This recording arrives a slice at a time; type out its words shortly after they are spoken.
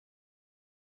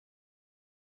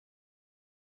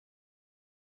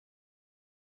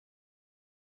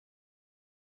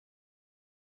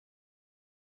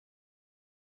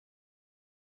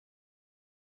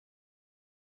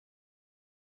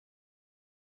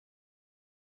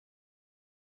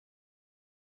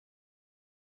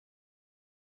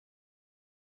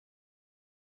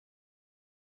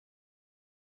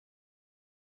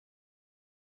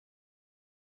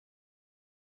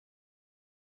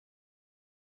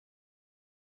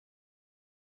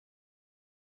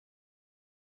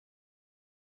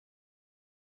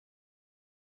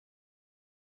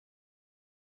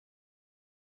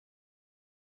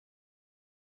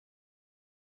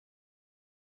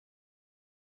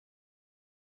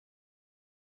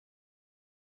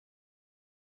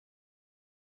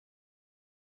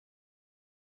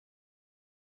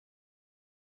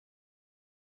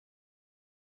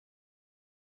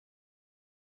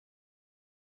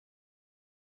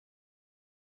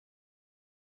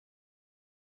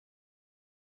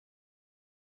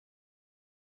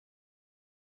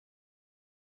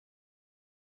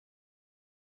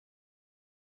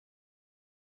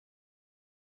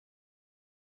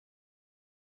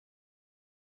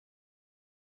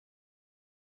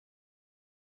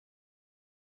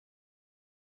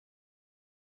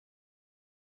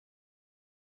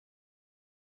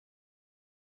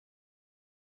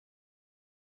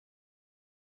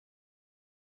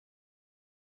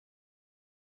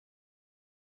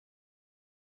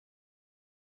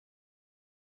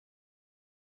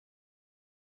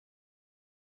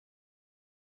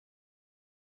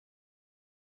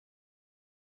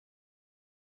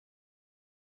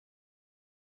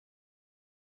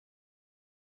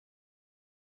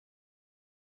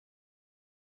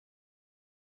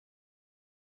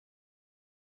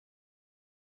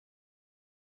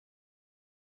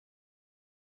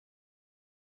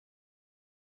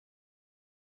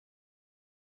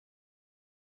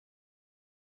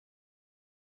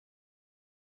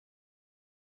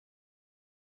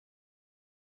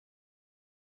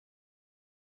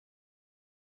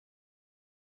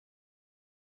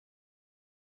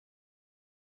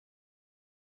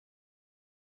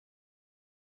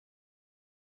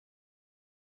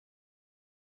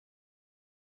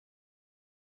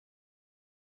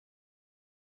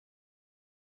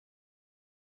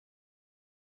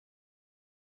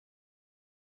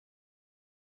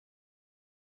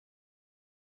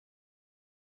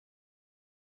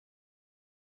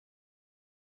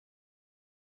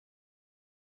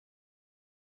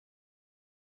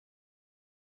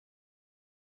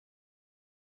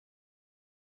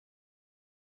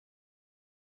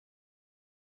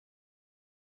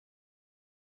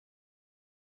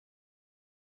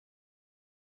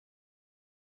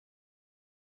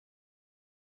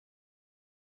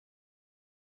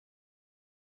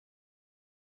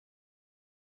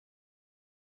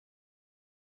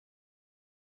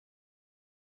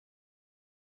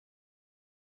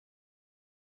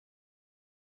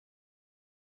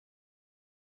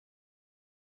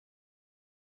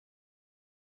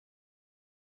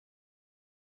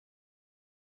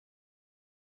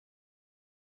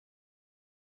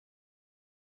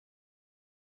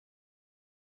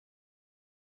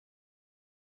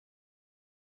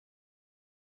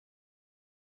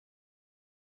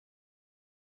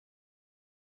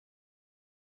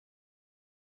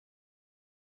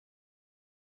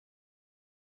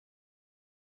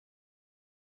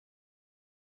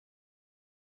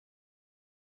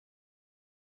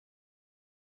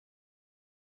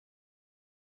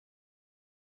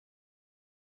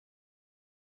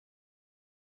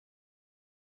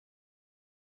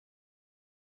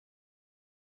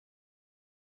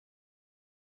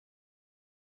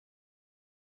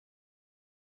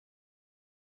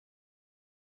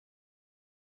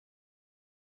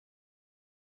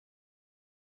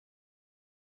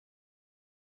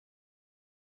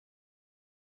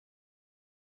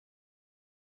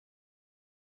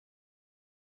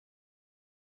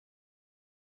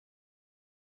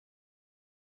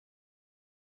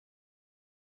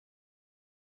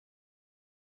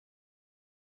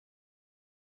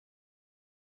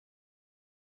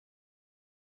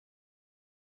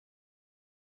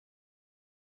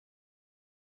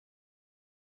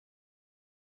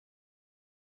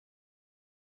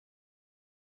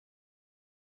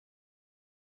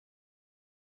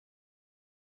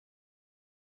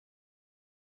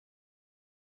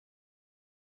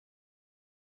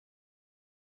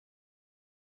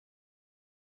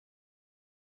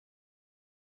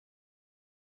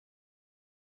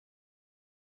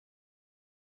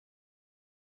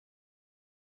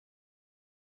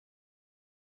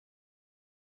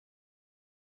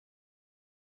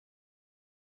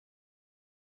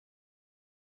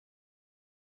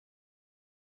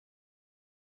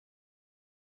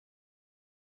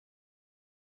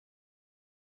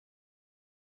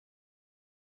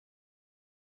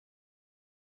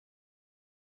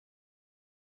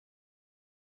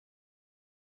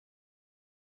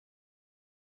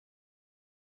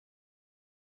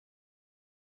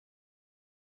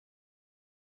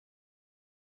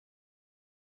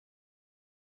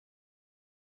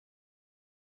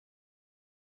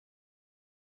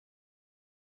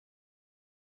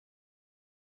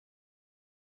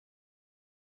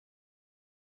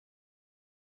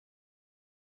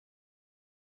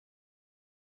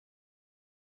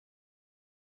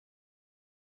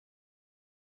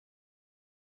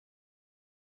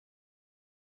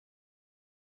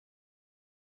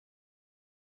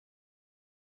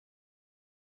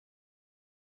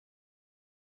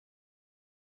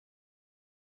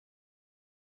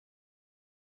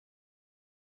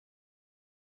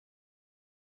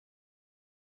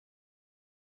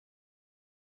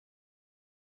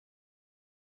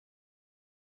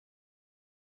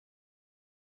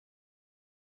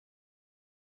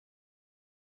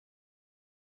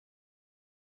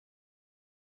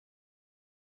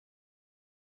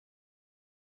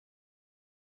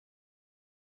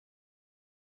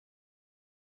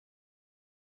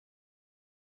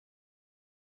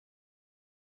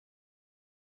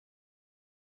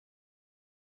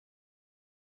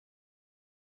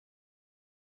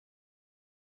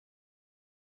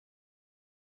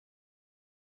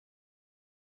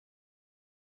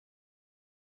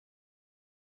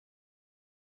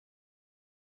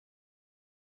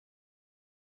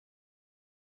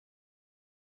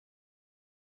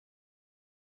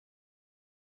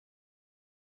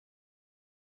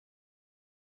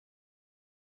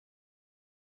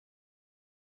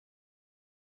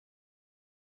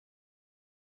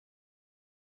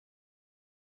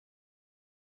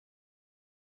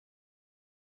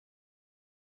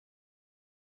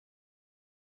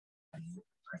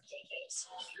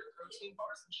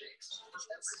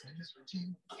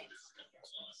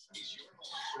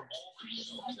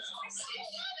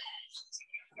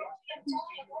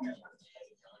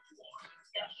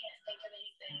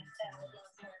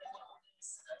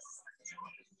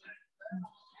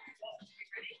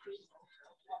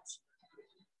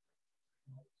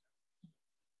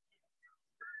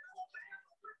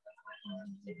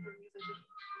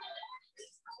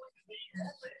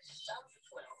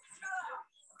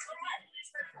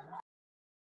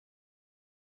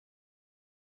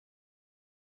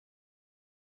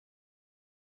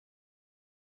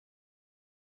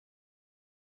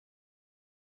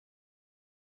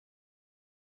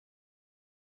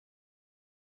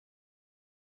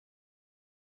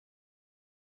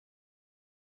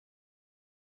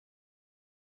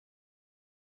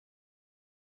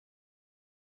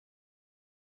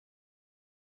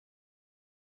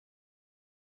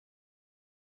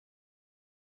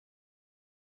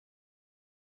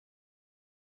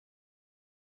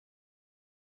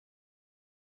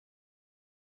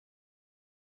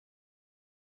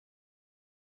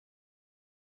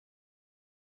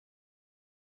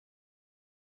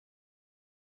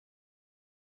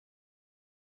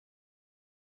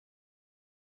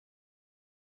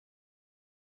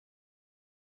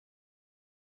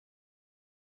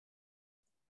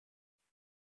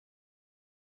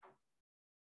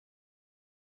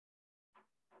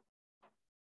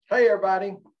Hey,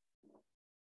 everybody.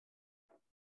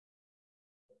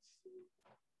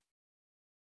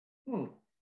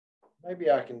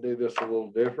 Maybe I can do this a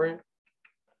little different.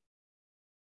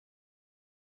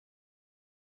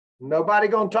 Nobody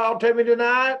gonna talk to me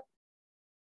tonight?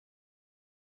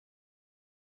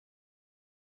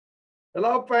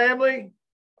 Hello, family.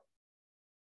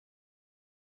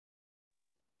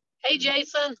 Hey,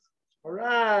 Jason. All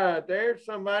right, there's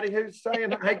somebody who's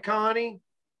saying, hey, Connie.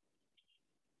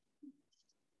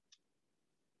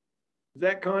 Is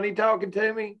that Connie talking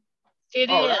to me? It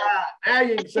All is. right, now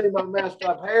you can see my messed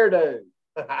up hairdo.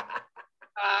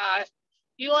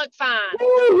 You look fine.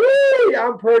 Woo-hoo!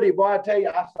 I'm pretty. Boy, I tell you,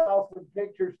 I saw some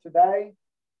pictures today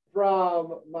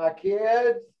from my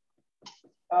kids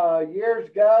years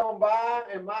gone by,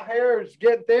 and my hair is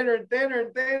getting thinner and thinner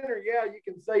and thinner. Yeah, you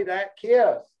can see that.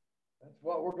 Kiss. That's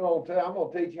what we're going to do. I'm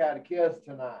going to teach you how to kiss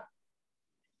tonight.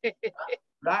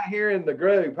 Right here in the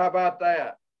group. How about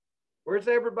that? Where's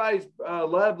everybody's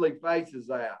lovely faces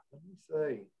at? Let me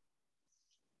see.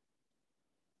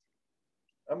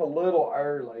 I'm a little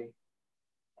early.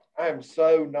 I am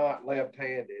so not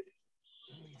left-handed.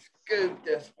 Let me scoot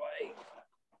this way.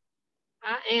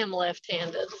 I am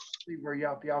left-handed. See where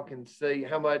y'all can see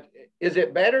how much. Is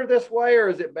it better this way or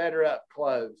is it better up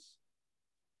close?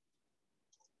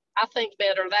 I think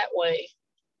better that way.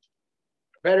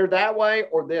 Better that way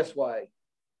or this way?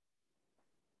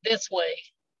 This way.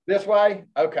 This way?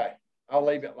 Okay. I'll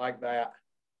leave it like that.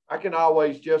 I can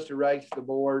always just erase the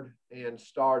board and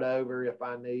start over if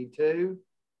I need to.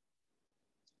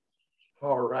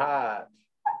 All right.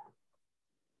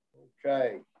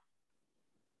 Okay.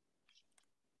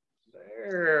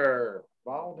 There.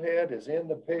 Bald head is in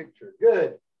the picture.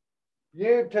 Good.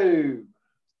 YouTube.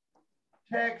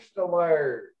 Text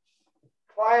alerts.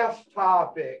 Class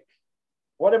topic.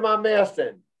 What am I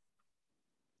missing?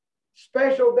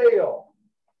 Special deal.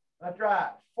 That's right.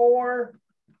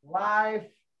 forlifedeal.com.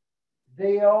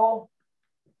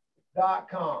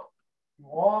 You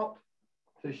want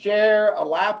to share a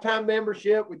lifetime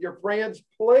membership with your friends,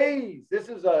 please. This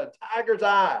is a Tiger's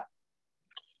Eye.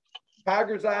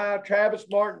 Tiger's Eye, Travis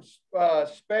Martin's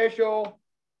special.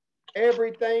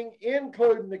 Everything,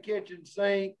 including the kitchen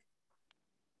sink,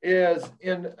 is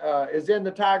in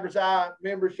the Tiger's Eye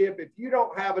membership. If you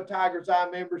don't have a Tiger's Eye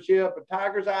membership, a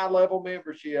Tiger's Eye level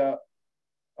membership,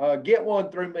 get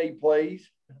one through me, please.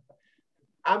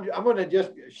 I'm going to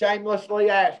just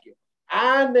shamelessly ask you.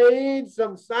 I need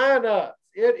some signups.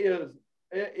 It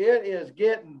is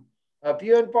getting a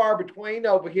few and far between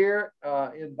over here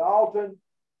in Dalton.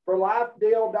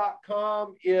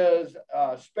 ForLifeDeal.com is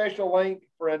a special link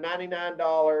for a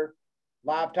 $99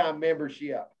 lifetime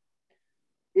membership.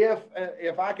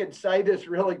 If I could say this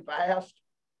really fast,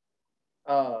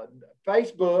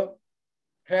 Facebook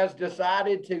has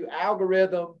decided to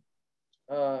algorithm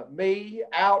me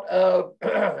out of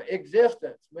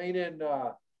existence, meaning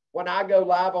when I go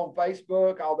live on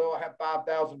Facebook, although I have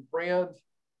 5,000 friends,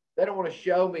 they don't want to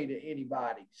show me to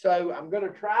anybody. So I'm going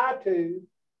to try to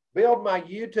build my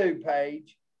YouTube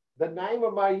page. The name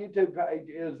of my YouTube page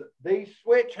is The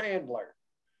Switch Handler.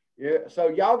 Yeah, so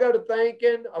y'all go to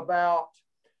thinking about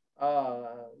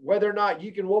whether or not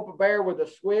you can whoop a bear with a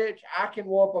switch. I can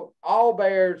whoop all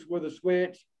bears with a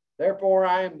switch Therefore,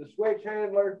 I am the switch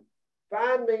handler.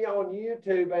 Find me on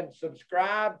YouTube and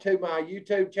subscribe to my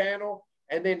YouTube channel,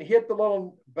 and then hit the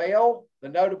little bell, the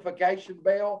notification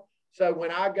bell. So when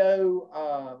I do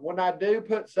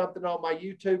put something on my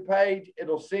YouTube page,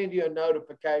 it'll send you a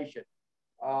notification.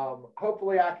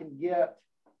 Hopefully I can get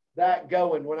that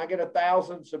going. When I get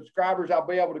 1,000 subscribers, I'll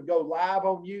be able to go live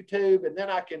on YouTube, and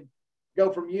then I can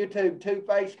go from YouTube to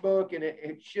Facebook, and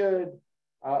it should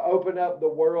open up the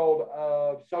world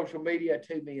of social media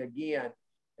to me again.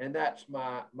 And that's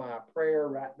my prayer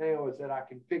right now, is that I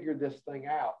can figure this thing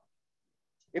out.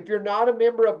 If you're not a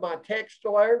member of my text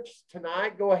alerts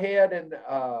tonight, go ahead and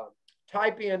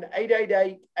type in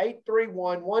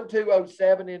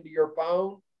 888-831-1207 into your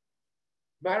phone.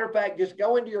 Matter of fact, just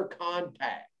go into your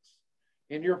contacts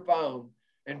in your phone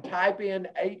and type in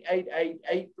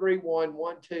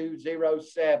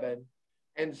 888-831-1207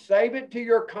 and save it to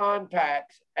your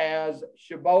contacts as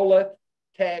Shibboleth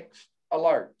Text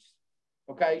Alerts.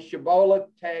 Okay, Shibboleth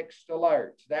Text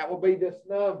Alerts. That will be this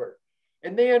number.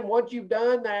 And then once you've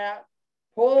done that,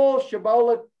 pull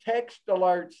Shibboleth Text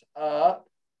Alerts up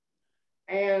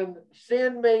and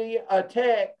send me a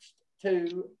text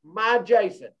to my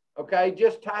Jason. Okay,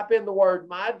 just type in the word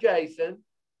my Jason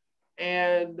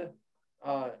and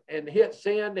hit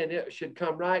send, and it should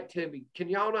come right to me. Can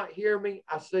y'all not hear me?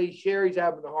 I see Sherry's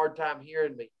having a hard time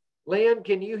hearing me. Lynn,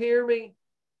 can you hear me?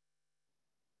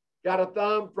 Got a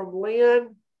thumb from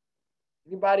Lynn?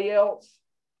 Anybody else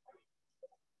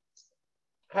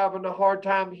having a hard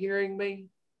time hearing me?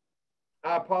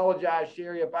 I apologize,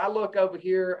 Sherry. If I look over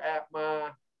here at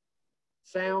my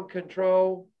sound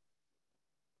control,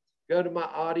 go to my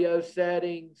audio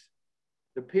settings,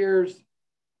 it appears,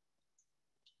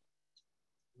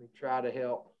 let me try to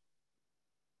help.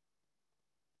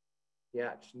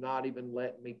 Yeah, it's not even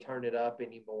letting me turn it up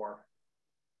anymore.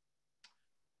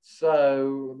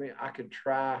 So I could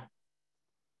try.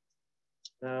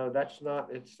 No, that's not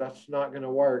going to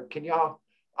work. Can y'all,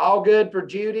 all good for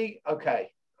Judy?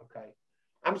 Okay.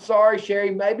 I'm sorry,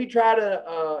 Sherry. Maybe try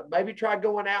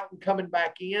going out and coming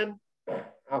back in. I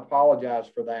apologize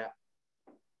for that.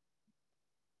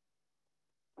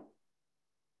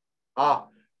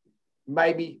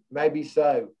 Maybe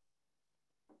so.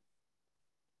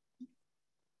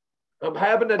 I'm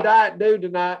having a diet do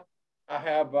tonight. I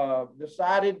have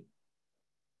decided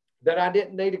that I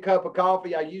didn't need a cup of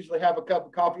coffee. I usually have a cup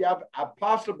of coffee. I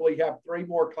possibly have 3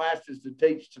 more classes to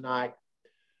teach tonight.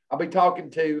 I'll be talking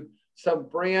to some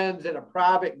friends in a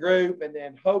private group, and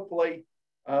then hopefully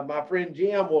my friend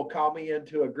Jim will call me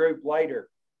into a group later.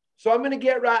 So I'm going to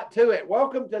get right to it.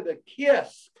 Welcome to the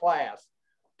K.I.S.S class.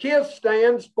 K.I.S.S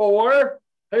stands for,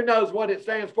 who knows what it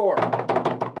stands for?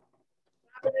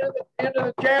 Into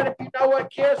the chat if you know what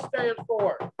K.I.S.S stands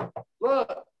for.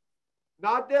 Look,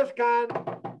 not this kind.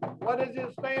 What does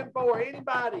it stand for?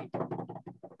 Anybody?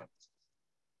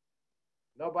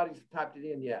 Nobody's typed it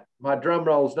in yet. My drum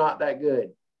roll is not that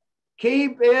good.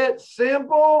 Keep it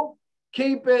simple.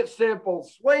 Keep it simple,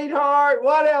 sweetheart.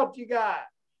 What else you got?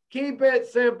 Keep it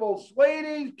simple,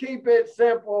 sweeties. Keep it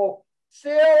simple,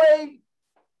 silly.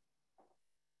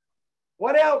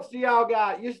 What else do y'all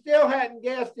got? You still hadn't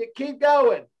guessed it. Keep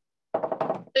going.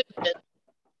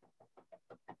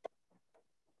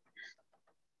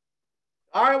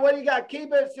 All right, what do you got?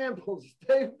 Keep it simple,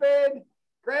 stupid.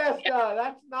 Cresta,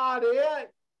 that's not it.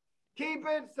 Keep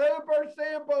it super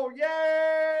simple.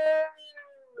 Yay!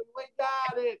 We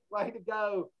got it. Way to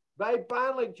go. They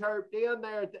finally chirped in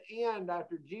there at the end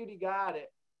after Judy got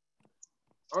it.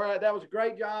 All right, that was a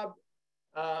great job.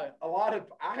 I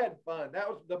had fun. That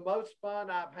was the most fun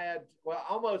I've had. Well,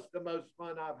 almost the most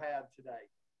fun I've had today.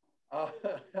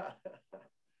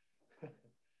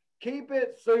 Keep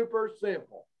it super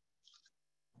simple.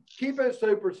 Keep it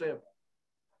super simple.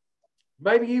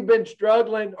 Maybe you've been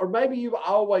struggling, or maybe you've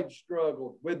always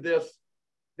struggled with this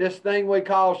thing we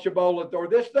call Shibboleth, or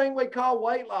this thing we call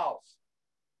weight loss.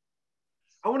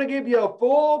 I want to give you a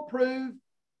foolproof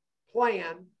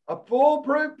plan,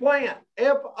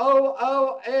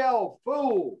 F-O-O-L,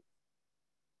 fool.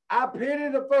 I pity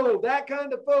the fool, that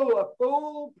kind of fool, a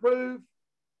foolproof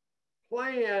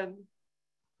plan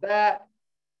that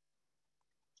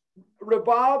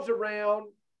revolves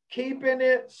around keeping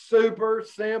it super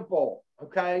simple,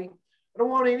 okay? I don't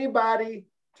want anybody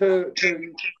to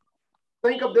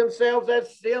think of themselves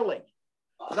as silly.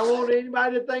 I don't want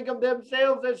anybody to think of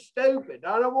themselves as stupid.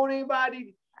 I don't want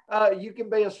anybody, you can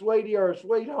be a sweetie or a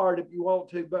sweetheart if you want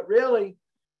to, but really,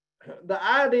 the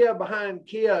idea behind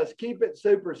K.I.S.S, keep it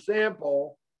super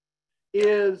simple,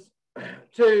 is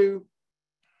to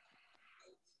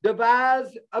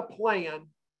devise a plan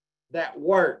that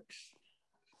works.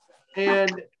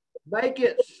 And make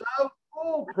it so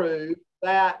foolproof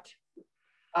that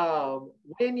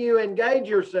when you engage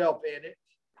yourself in it,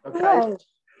 okay,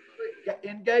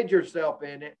 engage yourself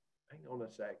in it. Hang on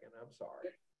a second. I'm sorry.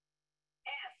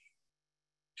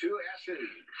 Two S's.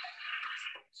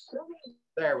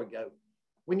 There we go.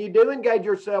 When you do engage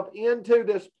yourself into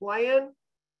this plan,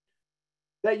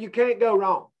 that you can't go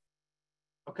wrong.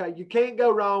 Okay, you can't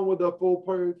go wrong with a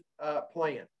foolproof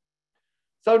plan.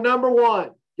 So number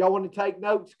one, y'all want to take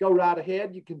notes, go right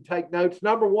ahead. You can take notes.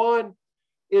 Number one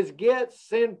is get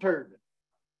centered.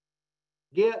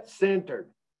 Get centered.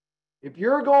 If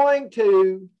you're going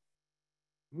to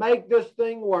make this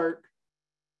thing work,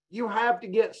 you have to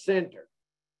get centered.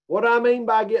 What I mean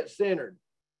by get centered,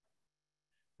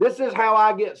 this is how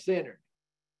I get centered.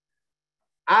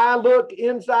 I look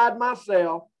inside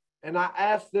myself and I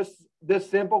ask this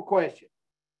simple question.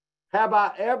 Have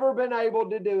I ever been able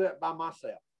to do it by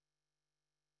myself?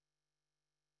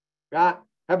 Right?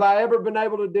 Have I ever been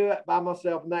able to do it by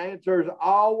myself? And the answer is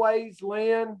always,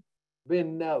 Lynn,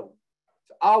 been no.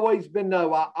 It's always been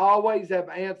no. I always have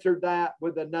answered that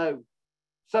with a no.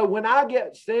 So when I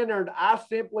get centered, I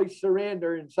simply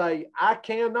surrender and say, I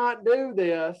cannot do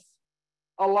this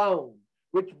alone,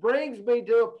 which brings me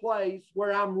to a place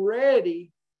where I'm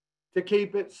ready to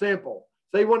keep it simple.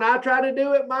 See, when I try to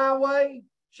do it my way,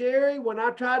 Sherry, when I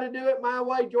try to do it my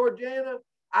way, Georgiana,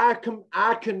 I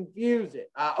confuse it.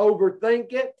 I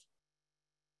overthink it.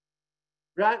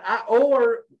 Right?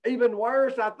 Or even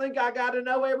worse, I think I got to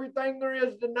know everything there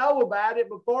is to know about it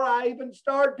before I even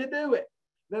start to do it.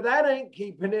 Now, that ain't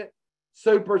keeping it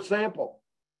super simple.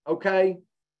 Okay?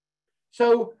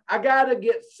 So I got to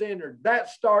get centered. That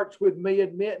starts with me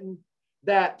admitting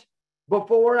that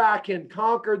before I can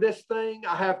conquer this thing,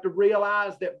 I have to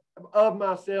realize that of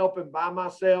myself and by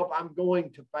myself, I'm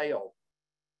going to fail.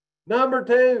 Number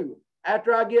two,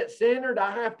 after I get centered,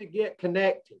 I have to get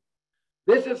connected.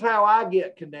 This is how I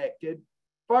get connected.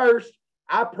 First,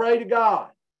 I pray to God.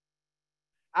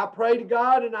 I pray to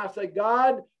God and I say,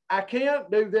 God, I can't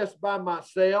do this by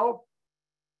myself.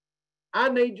 I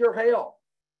need your help.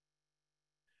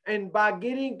 And by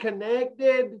getting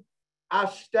connected, I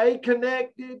stay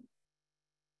connected.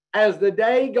 As the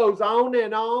day goes on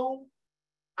and on,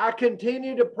 I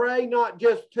continue to pray not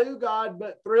just to God,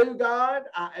 but through God.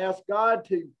 I ask God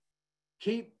to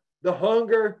keep the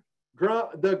hunger,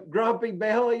 the grumpy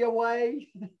belly away.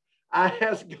 I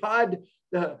ask God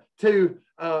to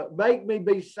make me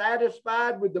be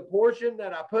satisfied with the portion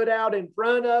that I put out in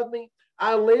front of me.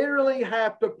 I literally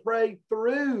have to pray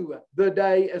through the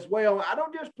day as well. I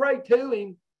don't just pray to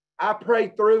him, I pray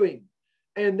through him.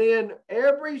 And then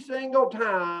every single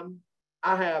time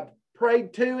I have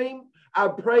prayed to him, I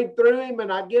prayed through him,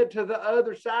 and I get to the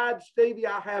other side, Stevie,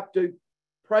 I have to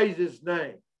praise his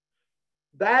name.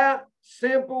 That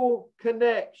simple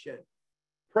connection,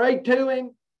 pray to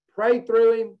him, pray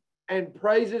through him, and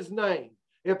praise his name.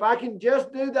 If I can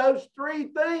just do those three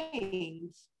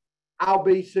things, I'll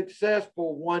be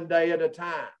successful one day at a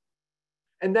time.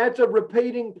 And that's a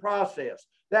repeating process.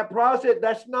 That process,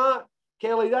 that's not,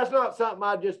 Kelly, that's not something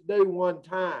I just do one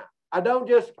time. I don't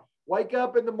just wake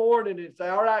up in the morning and say,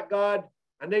 all right, God,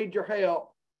 I need your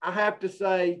help. I have to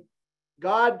say,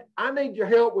 God, I need your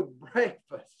help with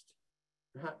breakfast.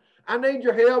 I need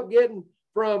your help getting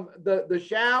from the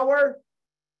shower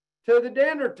to the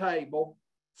dinner table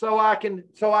so I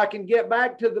can get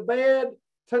back to the bed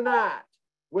tonight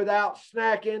without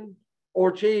snacking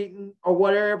or cheating or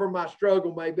whatever my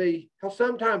struggle may be. Because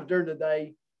sometimes during the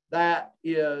day, that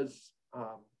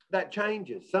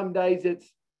changes. Some days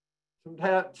it's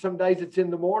in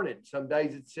the morning. Some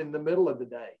days it's in the middle of the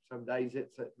day. Some days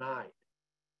it's at night.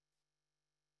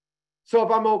 So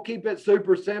if I'm going to keep it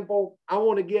super simple, I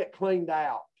want to get cleaned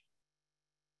out.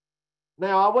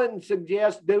 Now, I wouldn't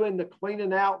suggest doing the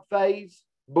cleaning out phase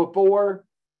before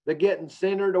the getting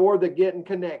centered or the getting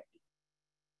connected,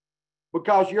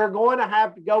 because you're going to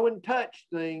have to go and touch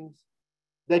things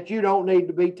that you don't need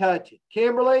to be touching.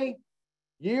 Kimberly,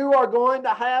 you are going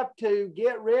to have to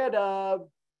get rid of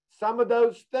some of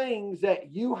those things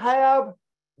that you have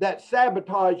that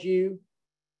sabotage you.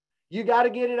 You got to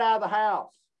get it out of the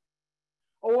house.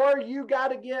 Or you got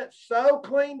to get so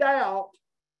cleaned out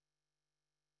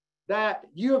that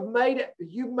you've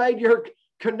made your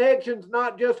connections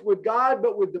not just with God,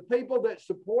 but with the people that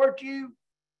support you,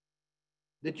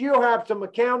 that you'll have some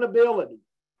accountability.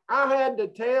 I had to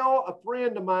tell a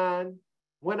friend of mine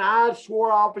when I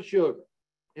swore off of sugar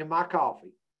in my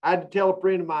coffee. I had to tell a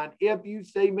friend of mine, if you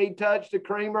see me touch the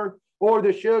creamer or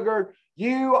the sugar,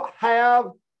 you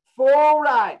have full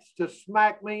rights to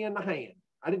smack me in the hand.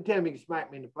 I didn't tell him he could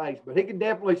smack me in the face, but he could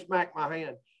definitely smack my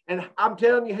hand. And I'm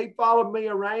telling you, he followed me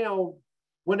around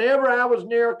whenever I was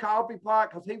near a coffee pot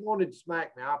because he wanted to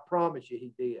smack me. I promise you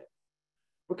he did.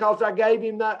 Because I gave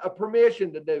him a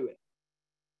permission to do it.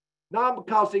 Not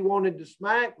because he wanted to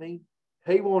smack me,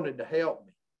 he wanted to help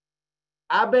me.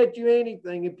 I bet you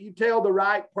anything, if you tell the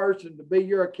right person to be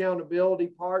your accountability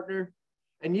partner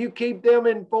and you keep them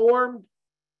informed,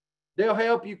 they'll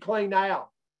help you clean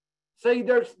out. See,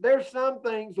 there's some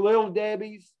things, Little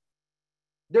Debbie's,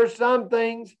 there's some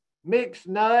things, mixed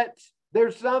nuts,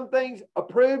 there's some things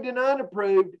approved and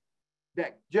unapproved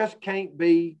that just can't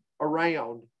be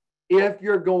around if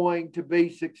you're going to be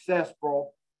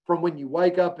successful from when you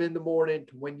wake up in the morning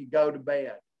to when you go to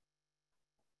bed.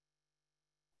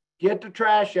 Get the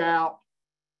trash out,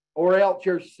 or else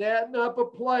you're setting up a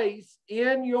place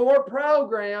in your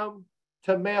program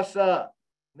to mess up.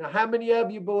 Now, how many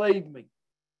of you believe me?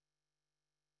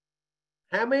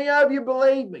 How many of you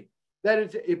believe me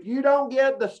that if you don't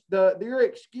get your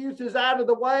excuses out of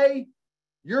the way,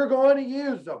 you're going to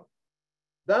use them?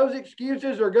 Those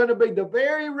excuses are going to be the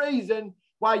very reason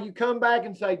why you come back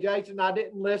and say, Jason, I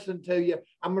didn't listen to you.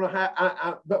 I'm going to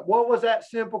have, but what was that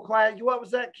simple class? What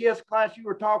was that K.I.S.S class you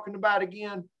were talking about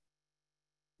again?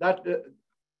 That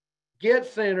get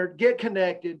centered, get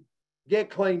connected, get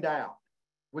cleaned out.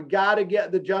 We got to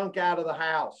get the junk out of the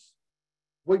house.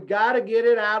 We've got to get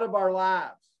it out of our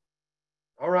lives.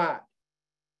 All right.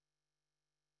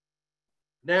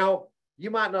 Now,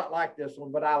 you might not like this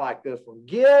one, but I like this one.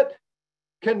 Get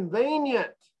convenient.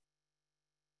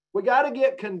 We got to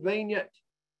get convenient.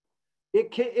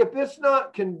 If it's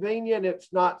not convenient,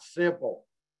 it's not simple.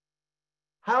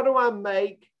 How do I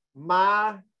make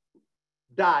my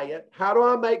diet? How do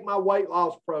I make my weight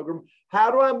loss program?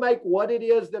 How do I make what it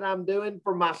is that I'm doing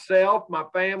for myself, my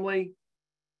family,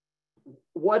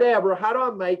 whatever? How do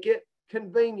I make it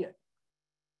convenient?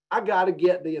 I got to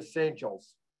get the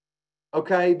essentials.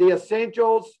 Okay, the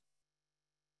essentials,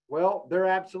 well, they're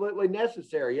absolutely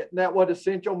necessary. Isn't that what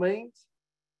essential means?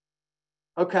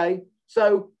 Okay,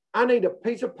 so I need a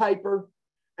piece of paper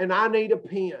and I need a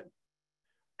pen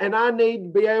and I need to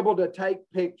be able to take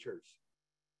pictures.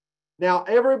 Now,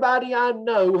 everybody I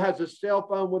know has a cell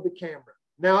phone with a camera.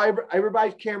 Now,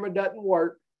 everybody's camera doesn't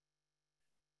work.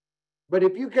 But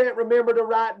if you can't remember to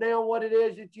write down what it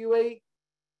is that you eat,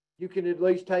 you can at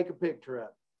least take a picture of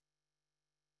it.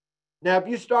 Now, if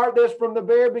you start this from the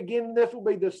very beginning, this will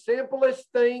be the simplest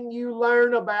thing you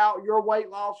learn about your weight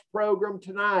loss program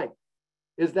tonight,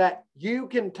 is that you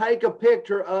can take a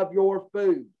picture of your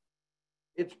food.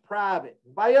 It's private.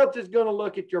 Nobody else is going to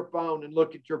look at your phone and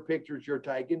look at your pictures you're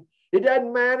taking. It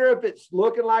doesn't matter if it's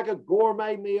looking like a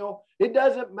gourmet meal. It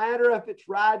doesn't matter if it's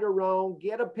right or wrong.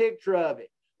 Get a picture of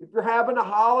it. If you're having a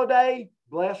holiday,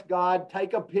 bless God,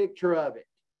 take a picture of it.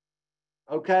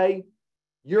 Okay?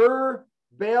 Your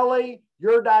belly,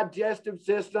 your digestive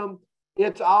system,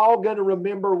 it's all going to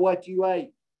remember what you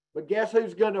ate. But guess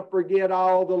who's going to forget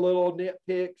all the little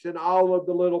nitpicks and all of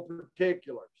the little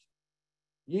particulars?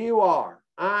 You are.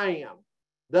 I am.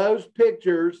 Those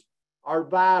pictures are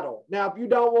vital. Now, if you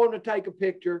don't want to take a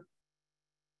picture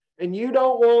and you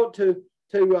don't want to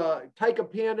take a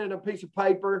pen and a piece of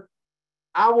paper,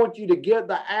 I want you to get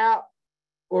the app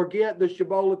or get the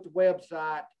Shibboleth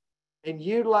website and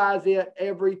utilize it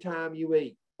every time you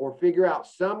eat, or figure out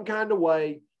some kind of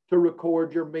way to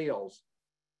record your meals.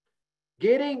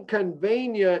 Getting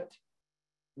convenient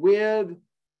with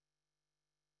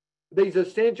these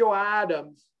essential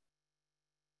items,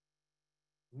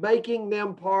 making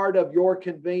them part of your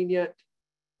convenient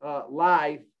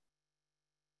life,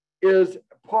 is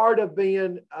part of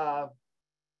being,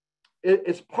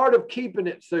 it's part of keeping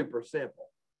it super simple.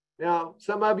 Now,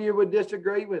 some of you would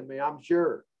disagree with me, I'm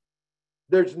sure.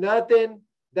 There's nothing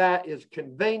that is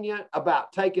convenient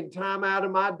about taking time out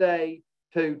of my day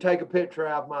to take a picture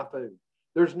of my food.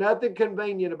 There's nothing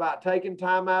convenient about taking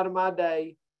time out of my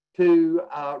day to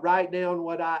write down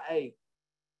what I ate.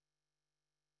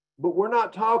 But we're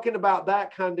not talking about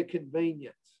that kind of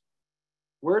convenience.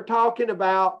 We're talking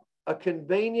about a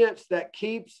convenience that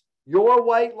keeps your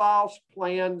weight loss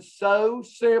plan so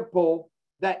simple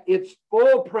that it's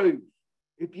foolproof.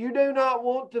 If you do not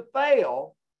want to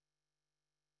fail,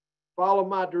 follow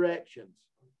my directions.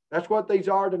 That's what these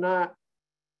are tonight,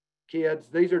 kids.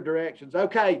 These are directions.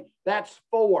 Okay, that's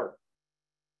 4.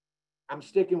 I'm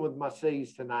sticking with my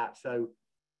C's tonight. So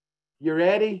you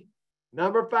ready?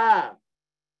 Number 5,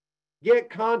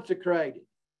 get consecrated.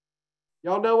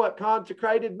 Y'all know what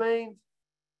consecrated means?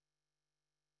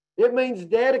 It means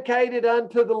dedicated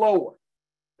unto the Lord.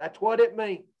 That's what it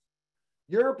means.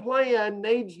 Your plan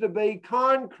needs to be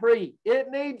concrete. It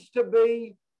needs to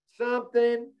be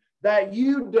something that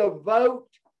you devote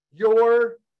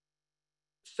yourself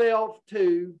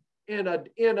to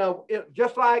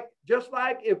just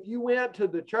like if you went to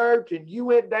the church and you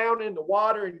went down in the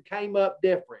water and came up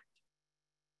different.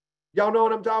 Y'all know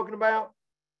what I'm talking about?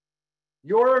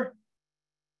 You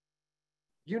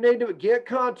need to get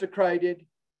consecrated,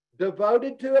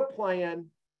 devoted to a plan,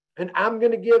 and I'm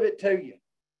going to give it to you.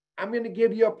 I'm going to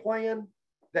give you a plan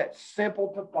that's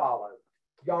simple to follow.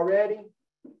 Y'all ready?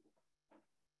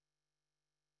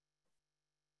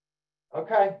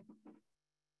 Okay.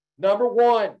 Number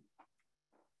one,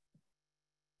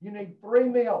 you need 3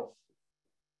 meals.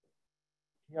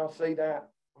 Y'all see that?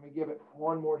 Let me give it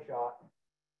one more shot.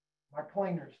 My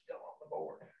cleaner's still on the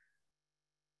board.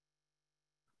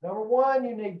 Number one,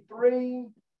 you need 3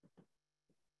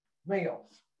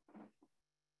 meals.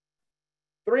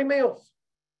 3 meals.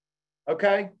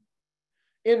 Okay?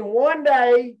 In one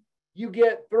day, you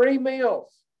get 3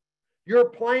 meals. Your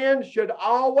plan should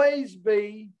always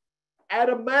be at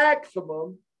a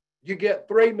maximum, you get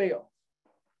 3 meals.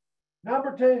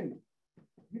 Number 2,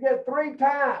 you get 3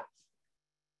 times.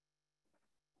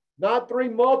 Not 3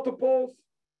 multiples,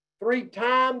 3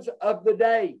 times of the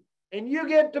day. And you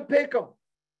get to pick them.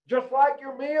 Just like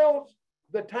your meals,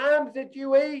 the times that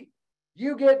you eat,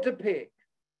 you get to pick.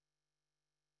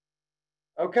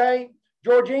 Okay?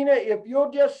 Georgina, if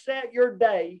you'll just set your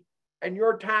day and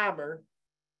your timer,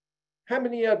 how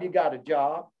many of you got a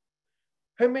job?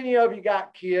 How many of you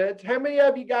got kids? How many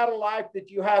of you got a life that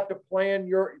you have to plan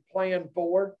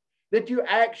for? That you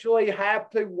actually have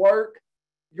to work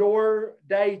your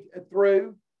day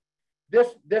through?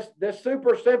 This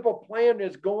super simple plan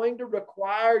is going to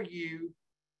require you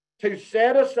to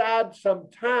set aside some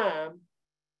time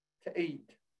to eat.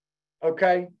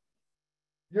 Okay?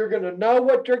 You're going to know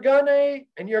what you're going to eat,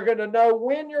 and you're going to know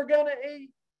when you're going to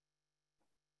eat.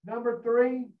 Number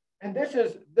 3, and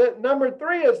number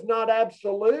 3 is not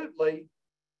absolutely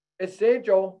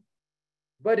essential,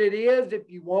 but it is if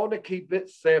you want to keep it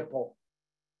simple.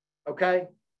 Okay?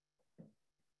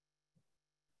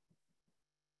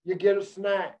 You get a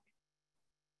snack.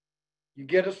 You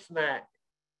get a snack.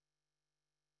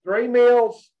 3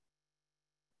 meals,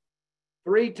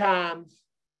 3 times,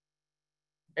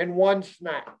 and 1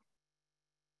 snack.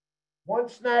 1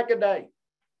 snack a day.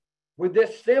 With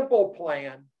this simple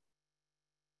plan,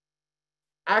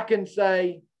 I can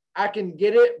say, I can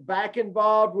get it back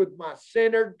involved with my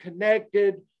centered,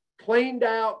 connected, cleaned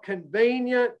out,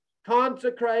 convenient,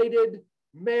 consecrated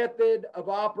method of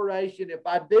operation. If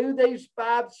I do these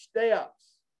 5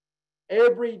 steps,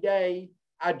 every day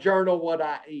I journal what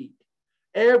I eat.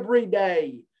 Every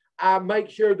day I make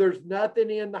sure there's nothing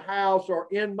in the house or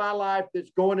in my life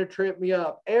that's going to trip me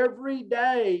up. Every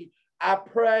day I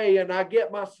pray and I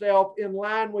get myself in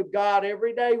line with God.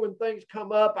 Every day when things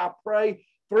come up, I pray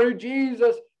through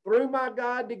Jesus, through my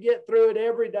God to get through it.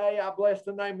 Every day I bless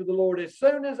the name of the Lord. As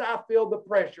soon as I feel the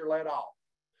pressure let off,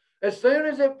 as soon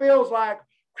as it feels like,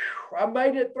 I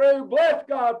made it through, bless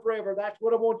God forever. That's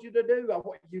what I want you to do.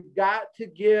 You've got to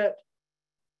get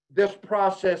this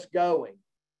process going.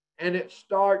 And it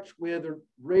starts with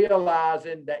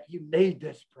realizing that you need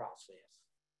this process.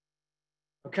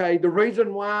 Okay, the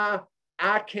reason why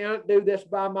I can't do this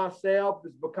by myself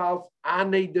is because I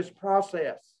need this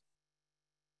process.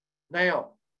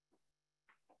 Now,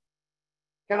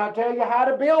 can I tell you how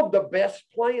to build the best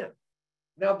plan?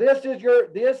 Now, this is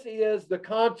the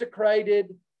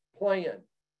consecrated plan.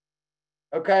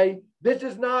 Okay, this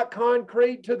is not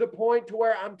concrete to the point to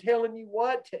where I'm telling you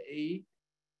what to eat.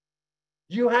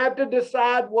 You have to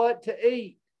decide what to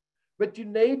eat, but you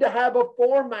need to have a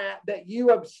format that you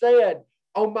have said,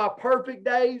 on my perfect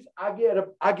days, I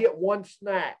get 1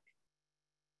 snack.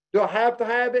 Do I have to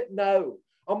have it? No.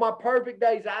 On my perfect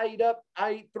days, I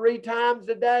eat 3 times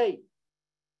a day.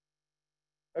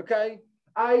 Okay?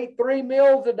 I eat 3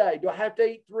 meals a day. Do I have to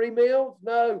eat 3 meals?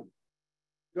 No.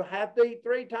 Do I have to eat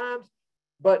 3 times?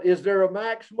 But is there a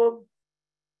maximum?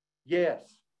 Yes.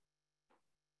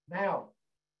 Now,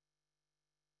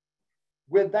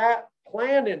 with that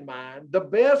plan in mind, the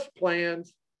best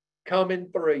plans come in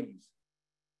 3s.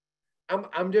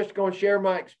 I'm just going to share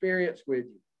my experience with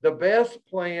you. The best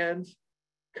plans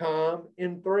come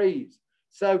in 3s.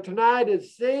 So tonight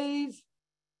is C's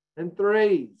and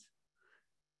 3s.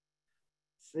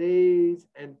 C's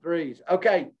and 3s.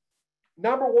 Okay,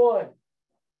 number 1,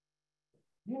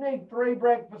 you need 3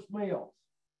 breakfast meals.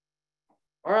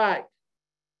 All right,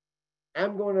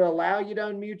 I'm going to allow you to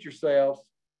unmute yourselves.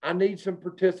 I need some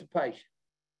participation.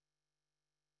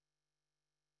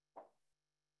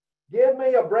 Give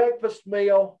me a breakfast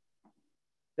meal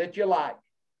that you like.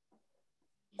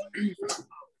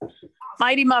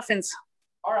 Mighty Muffins.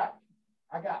 All right,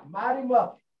 I got Mighty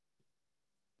Muffins.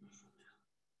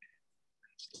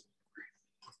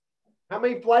 How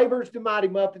many flavors do Mighty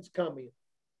Muffins come in?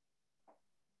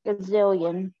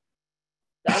 Gazillion.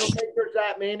 I don't think there's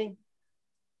that many.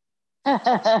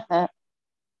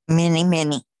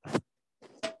 Many.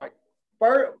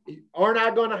 First, aren't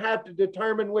I going to have to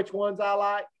determine which ones I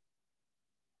like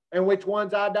and which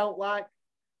ones I don't like?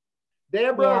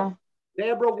 Deborah,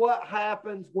 what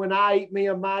happens when I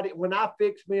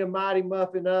fix me a Mighty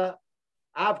Muffin up?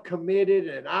 I've committed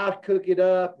and I cook it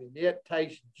up and it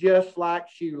tastes just like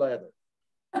shoe leather.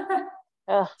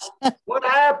 What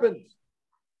happens?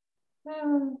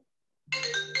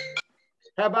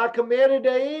 Have I committed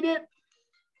to eat it?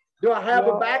 Do I have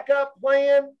a backup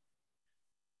plan?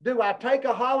 Do I take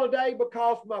a holiday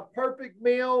because my perfect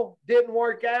meal didn't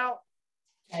work out?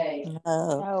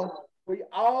 No. We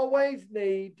always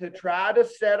need to try to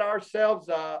set ourselves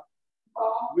up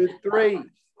with threes.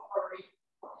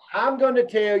 I'm going to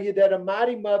tell you that a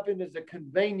Mighty Muffin is a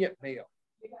convenient meal.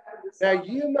 Now,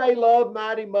 you may love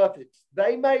Mighty Muffins.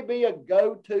 They may be a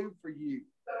go-to for you.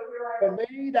 For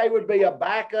me, they would be a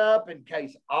backup in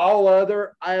case all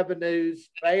other avenues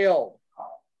failed.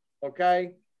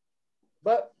 Okay?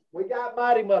 But we got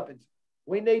Mighty Muffins.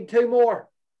 We need 2 more.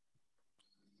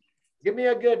 Give me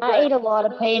a good I eat a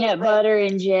lot of peanut butter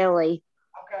and jelly.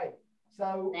 Okay.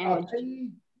 So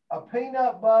a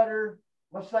peanut butter,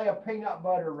 let's say a peanut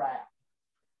butter wrap.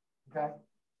 Okay.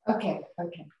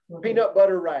 Peanut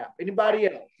butter wrap. Anybody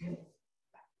else?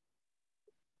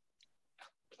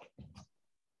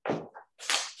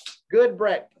 Good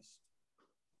breakfast.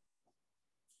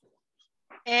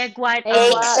 Egg white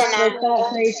Cheese.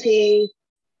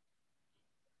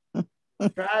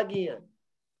 Try again.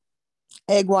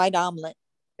 Egg white omelet.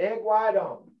 Egg white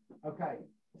omelet. Okay.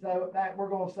 So that we're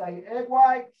going to say egg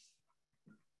whites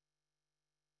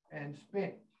and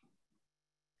spinach.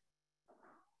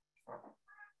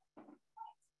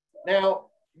 Now,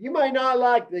 you may not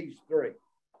like these 3,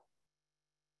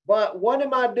 but what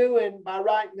am I doing by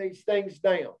writing these things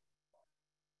down?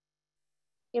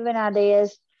 Giving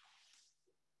ideas.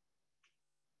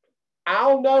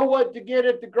 I'll know what to get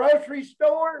at the grocery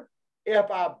store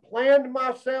if I planned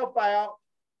myself out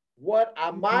what I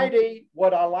might eat,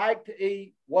 what I like to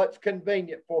eat, what's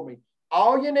convenient for me.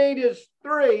 All you need is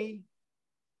 3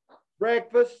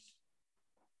 breakfasts.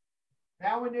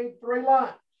 Now we need 3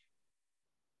 lunch.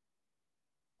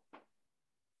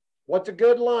 What's a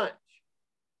good lunch?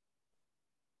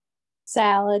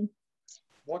 Salad.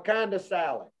 What kind of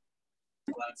salad?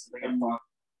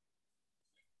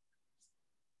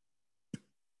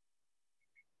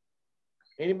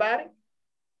 Anybody?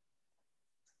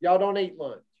 Y'all don't eat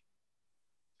lunch.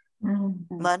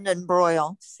 London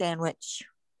broil sandwich.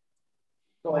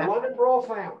 So a London broil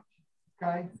sandwich.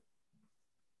 Okay.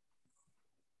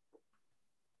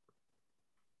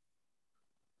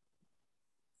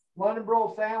 London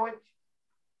broil sandwich.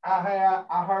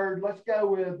 I heard let's go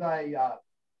with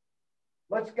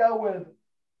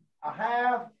a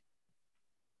half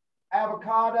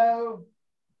avocado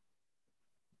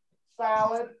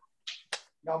salad.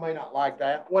 Y'all may not like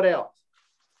that. What else?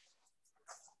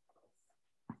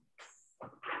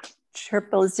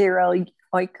 000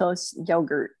 Oikos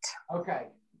yogurt. Okay.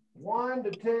 1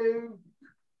 to 2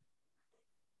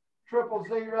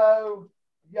 000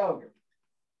 yogurt.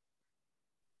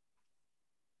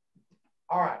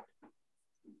 All right.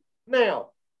 Now,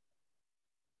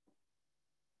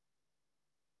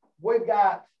 we've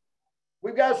got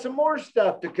some more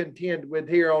stuff to contend with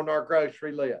here on our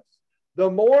grocery list. The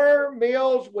more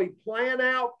meals we plan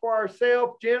out for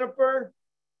ourselves, Jennifer,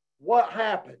 what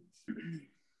happens?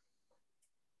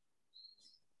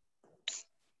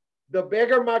 The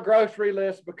bigger my grocery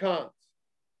list becomes.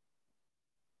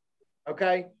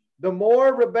 Okay? The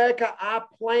more, Rebecca, I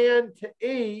plan to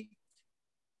eat,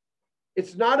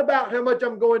 it's not about how much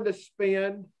I'm going to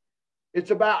spend.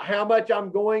 It's about how much I'm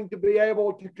going to be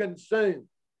able to consume.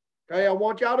 Okay, I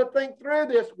want y'all to think through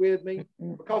this with me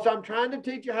because I'm trying to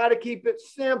teach you how to keep it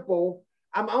simple.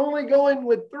 I'm only going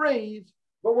with 3s,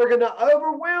 but we're going to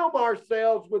overwhelm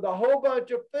ourselves with a whole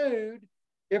bunch of food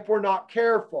if we're not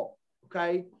careful.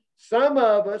 Okay, some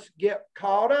of us get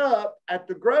caught up at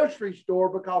the grocery store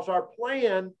because our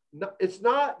plan, it's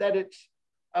not that it's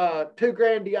too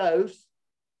grandiose,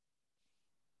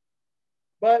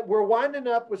 but we're winding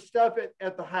up with stuff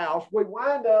at the house. We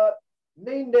wind up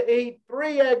needing to eat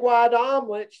 3 egg white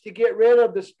omelets to get rid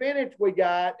of the spinach we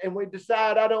got, and we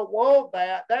decide I don't want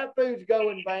that. That food's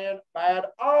going bad.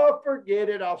 Oh, forget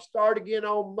it. I'll start again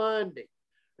on Monday.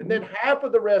 And then half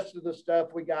of the rest of the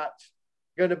stuff we got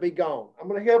going to be gone. I'm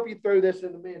going to help you through this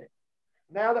in a minute.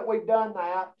 Now that we've done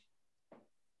that,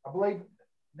 I believe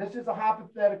this is a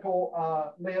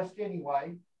hypothetical list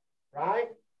anyway, right?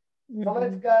 So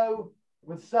let's go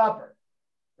with supper,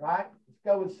 right? Let's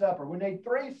go with supper. We need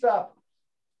 3 suppers.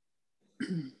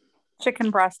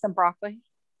 Chicken breast and broccoli.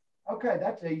 Okay,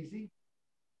 that's easy.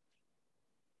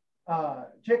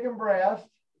 Chicken breast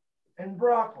and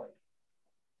broccoli.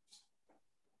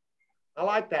 I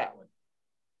like that one.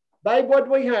 Babe, what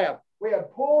do we have? We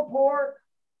have pulled pork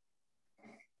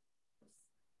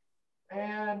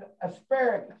and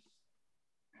asparagus.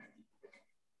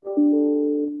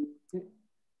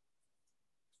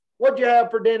 What'd you have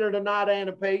for dinner tonight,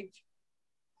 Anna Peach?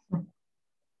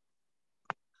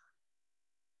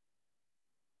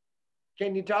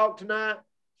 Can you talk tonight?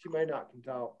 She may not can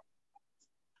talk.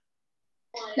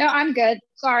 No, I'm good.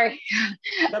 Sorry.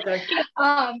 Okay.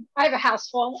 I have a house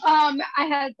full. I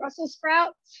had Brussels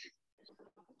sprouts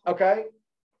Okay.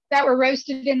 that were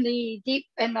roasted in the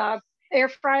air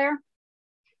fryer.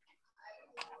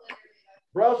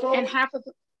 Brussels. And half of,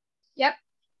 yep.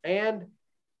 And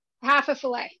half a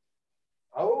fillet.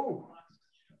 Oh,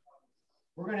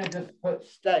 we're going to just put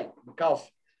steak because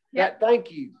that,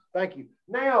 thank you.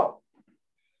 Now,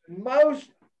 most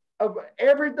of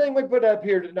everything we put up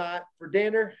here tonight for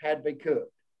dinner had to be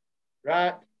cooked,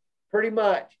 right? Pretty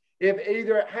much. If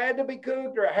either it had to be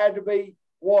cooked or it had to be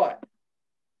what?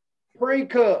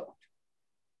 Pre-cooked.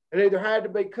 It either had to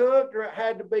be cooked or it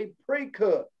had to be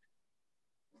pre-cooked.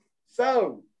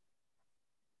 So,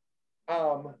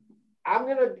 I'm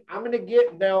gonna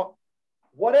get now.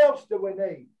 What else do we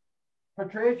need?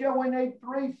 Patricia, we need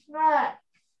 3 snacks.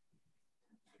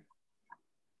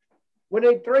 We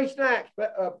need 3 snacks.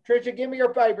 But Patricia, give me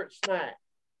your favorite snack.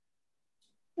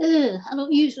 I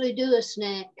don't usually do a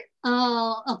snack.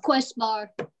 A Quest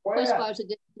bar. Well, Quest bar is a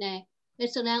good snack.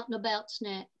 It's an out and about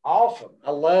snack. Awesome.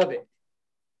 I love it.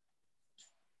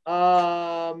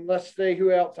 Let's see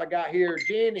who else I got here.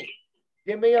 Jenny,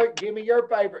 give me your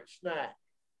favorite snack.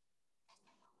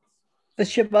 The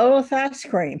Shibboleth ice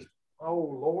cream. Oh,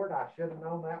 Lord, I should have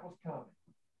known that was coming.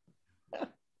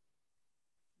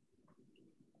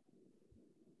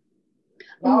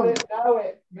 Y'all didn't know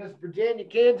it. Miss Virginia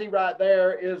Kinsey right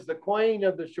there is the queen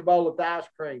of the Shibboleth ice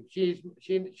cream.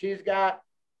 She's got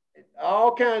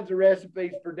all kinds of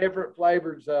recipes for different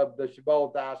flavors of the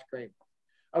Shibboleth ice cream.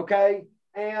 Okay,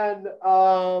 and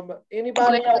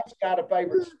anybody else got a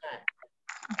favorite snack?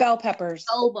 Bell peppers.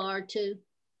 Gold bar too.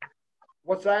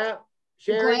 What's that?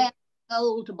 Sherry?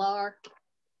 Gold bar.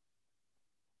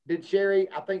 Did Sherry?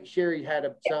 I think Sherry had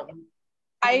something.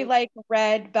 I like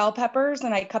red bell peppers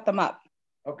and I cut them up.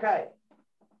 Okay.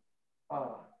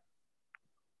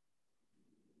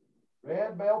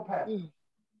 Red bell peppers.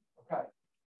 Okay.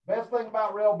 Best thing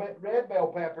about red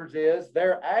bell peppers is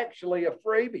they're actually a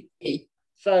freebie.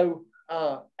 So,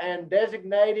 and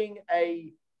designating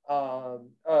a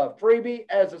freebie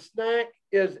as a snack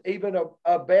is even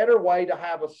a better way to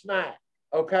have a snack.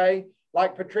 Okay.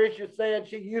 Like Patricia said,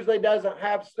 she usually doesn't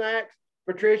have snacks.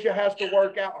 Patricia has to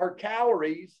work out her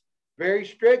calories very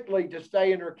strictly to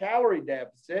stay in her calorie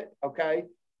deficit. Okay.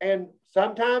 And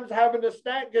sometimes having a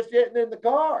snack just getting in the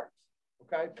cards.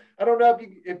 Okay. I don't know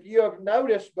if you have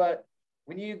noticed, but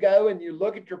when you go and you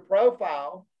look at your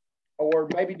profile or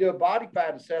maybe do a body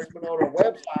fat assessment on our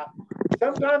website,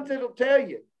 sometimes it'll tell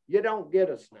you don't get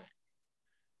a snack.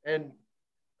 And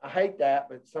I hate that,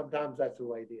 but sometimes that's the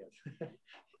way it is.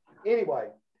 Anyway,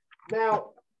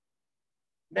 now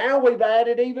we've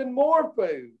added even more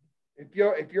food. If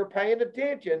you're paying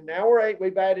attention, now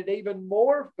we've added even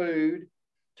more food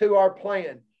to our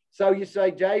plan. So you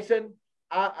say, Jason,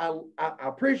 I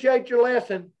appreciate your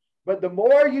lesson, but the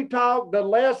more you talk, the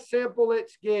less simple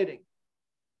it's getting.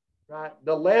 Right?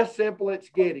 The less simple it's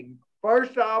getting.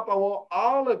 First off, I want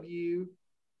all of you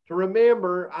to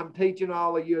remember I'm teaching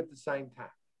all of you at the same time.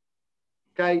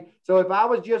 Okay, so if I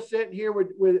was just sitting here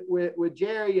with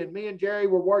Jerry and me and Jerry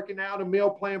were working out a meal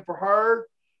plan for her,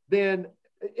 then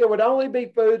it would only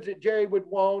be foods that Jerry would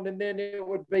want, and then it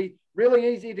would be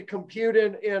really easy to compute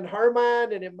in her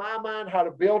mind and in my mind how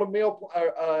to build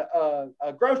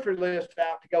a grocery list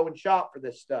out to go and shop for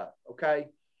this stuff. Okay,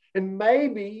 and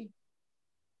maybe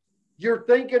you're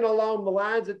thinking along the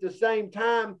lines at the same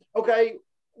time. Okay,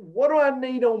 what do I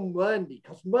need on Monday?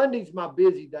 Because Monday's my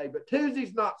busy day, but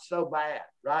Tuesday's not so bad,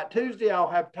 right? Tuesday I'll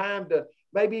have time to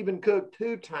maybe even cook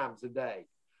 2 times a day,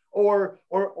 or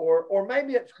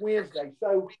maybe it's Wednesday.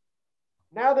 So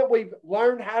now that we've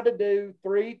learned how to do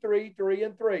 3, 3, 3,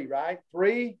 and 3, right?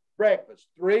 3 breakfast,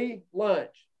 3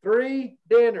 lunch, 3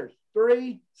 dinners,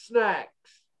 3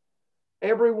 snacks.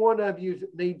 Every one of you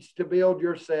needs to build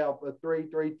yourself a 3,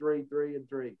 3, 3, 3, and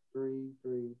 3, 3,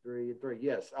 3, 3, and 3.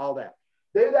 Yes, all that.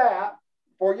 Do that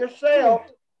for yourself.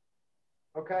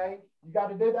 Okay, you got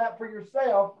to do that for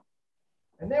yourself.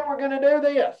 And then we're going to do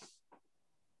this.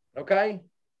 Okay.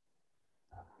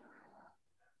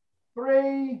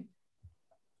 3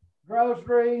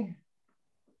 grocery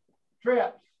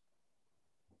trips.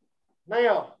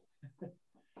 Now,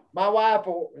 my wife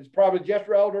has probably just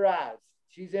rolled her eyes.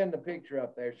 She's in the picture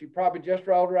up there. She probably just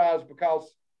rolled her eyes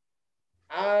because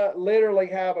I literally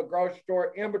have a grocery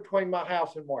store in between my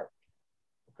house and work.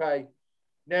 Okay.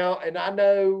 Now, and I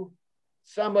know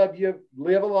some of you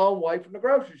live a long way from the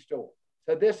grocery store.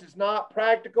 So this is not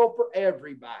practical for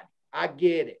everybody. I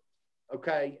get it.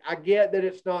 Okay. I get that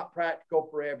it's not practical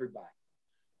for everybody.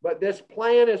 But this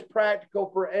plan is practical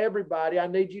for everybody. I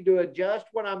need you to adjust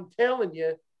what I'm telling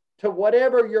you to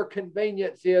whatever your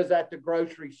convenience is at the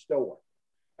grocery store.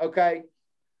 Okay.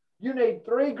 You need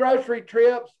 3 grocery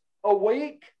trips a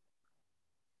week.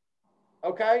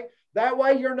 Okay. That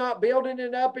way you're not building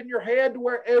it up in your head to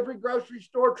where every grocery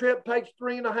store trip takes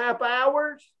 3.5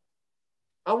 hours.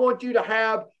 I want you to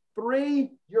have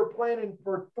 3, you're planning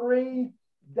for 3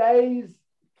 days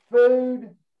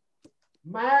food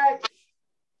max.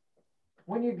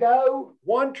 When you go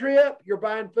 1 trip, you're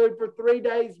buying food for 3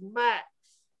 days max.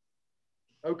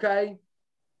 Okay?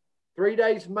 3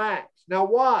 days max. Now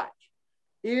watch.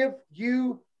 If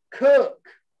you cook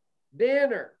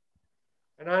dinner,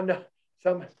 and I know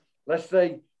some, let's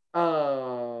see,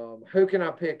 who can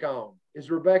I pick on? Is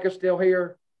Rebecca still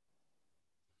here?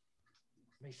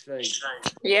 Let me see.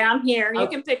 Yeah, I'm here. You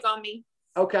can pick on me.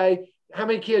 Okay. How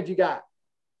many kids you got?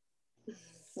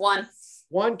 1.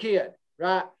 1 kid,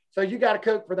 right? So you got to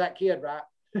cook for that kid, right?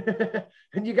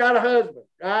 And you got a husband,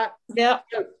 right? Yep.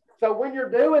 So when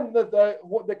you're doing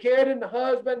the kid and the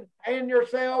husband and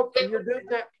yourself, and you're doing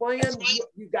that plan,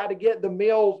 you got to get the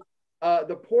meals,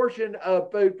 the portion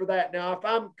of food for that. Now, if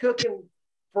I'm cooking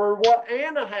for what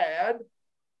Anna had,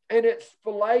 and it's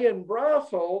filet and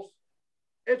Brussels,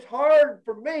 it's hard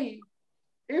for me.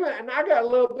 And I got a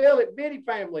little bitty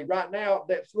family right now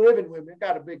that's living with me. I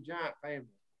got a big giant family.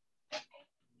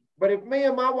 But if me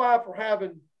and my wife are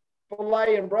having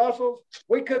filet and Brussels,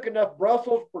 we cook enough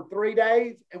Brussels for 3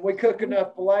 days, and we cook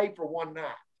enough filet for 1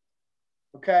 night.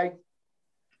 Okay?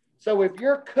 So if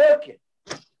you're cooking,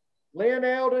 Lynn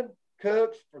Eldon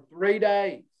cooks for 3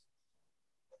 days.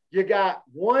 You got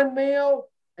 1 meal,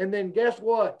 and then guess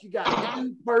what? You got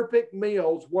 2 perfect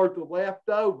meals worth of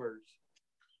leftovers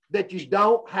that you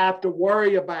don't have to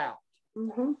worry about.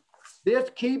 Mm-hmm. This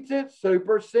keeps it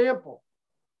super simple.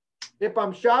 If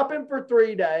I'm shopping for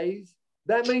 3 days,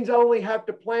 that means I only have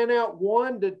to plan out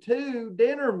 1 to 2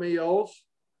 dinner meals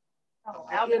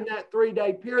in that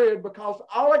 3-day period, because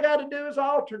all I got to do is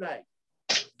alternate.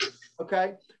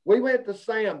 Okay. We went to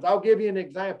Sam's. I'll give you an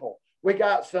example. We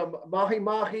got some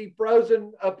mahi-mahi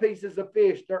frozen pieces of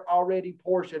fish. They're already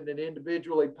portioned and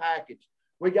individually packaged.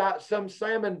 We got some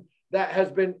salmon that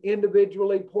has been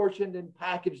individually portioned and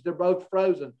packaged. They're both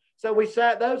frozen. So we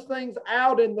sat those things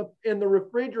out in the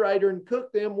refrigerator and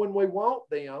cook them when we want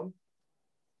them.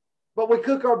 But we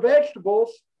cook our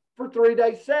vegetables for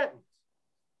 3-day settings.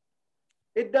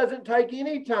 It doesn't take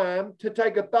any time to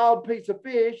take a thawed piece of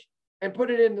fish and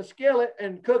put it in the skillet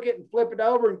and cook it and flip it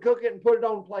over and cook it and put it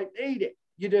on a plate and eat it.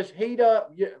 You just heat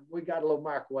up. We got a little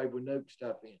microwave with nuke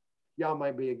stuff in. Y'all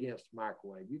may be against the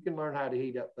microwave. You can learn how to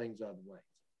heat up things other ways.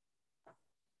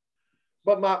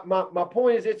 But my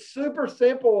point is, it's super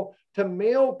simple to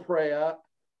meal prep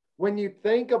when you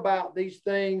think about these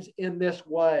things in this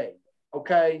way,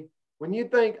 okay? When you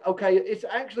think, okay, it's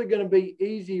actually going to be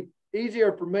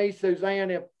easier for me,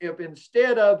 Suzanne, if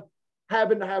instead of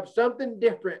having to have something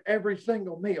different every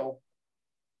single meal,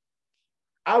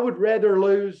 I would rather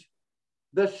lose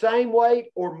the same weight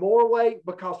or more weight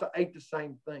because I ate the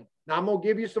same thing. Now, I'm going to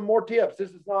give you some more tips. This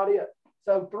is not it.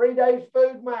 So 3 days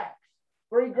food max.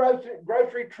 3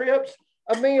 grocery trips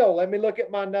a meal. Let me look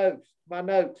at my notes.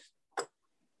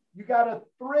 You got a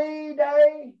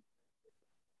 3-day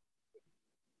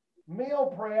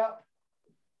meal prep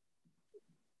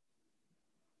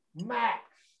max.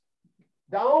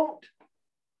 Don't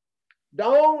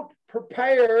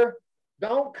prepare,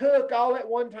 don't cook all at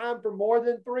one time for more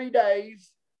than 3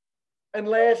 days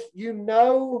unless you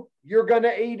know you're going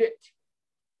to eat it.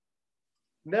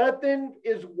 Nothing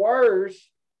is worse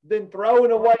than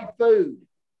throwing away food.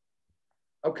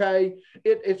 Okay?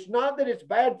 It's not that it's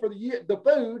bad for the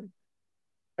food.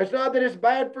 It's not that it's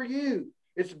bad for you.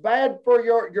 It's bad for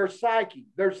your psyche.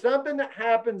 There's something that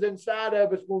happens inside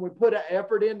of us when we put an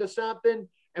effort into something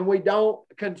and we don't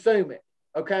consume it.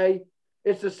 Okay?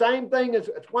 It's the same thing as,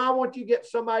 it's why I want you to get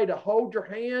somebody to hold your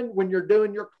hand when you're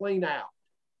doing your clean out.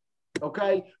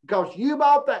 Okay? Because you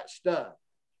bought that stuff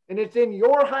and it's in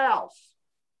your house.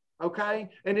 Okay.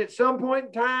 And at some point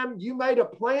in time, you made a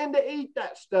plan to eat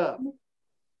that stuff.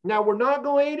 Now, we're not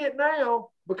going to eat it now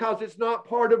because it's not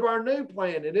part of our new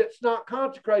plan and it's not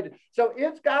consecrated. So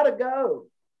it's got to go.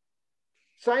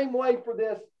 Same way for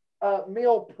this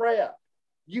meal prep.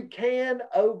 You can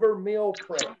over meal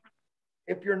prep.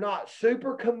 If you're not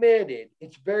super committed,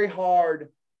 it's very hard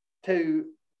to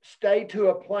stay to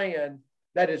a plan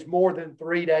that is more than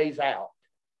 3 days out.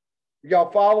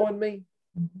 Y'all following me?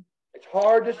 It's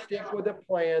hard to stick with a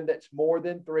plan that's more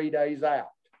than 3 days out.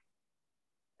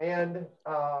 And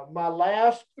my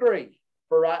last three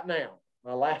for right now,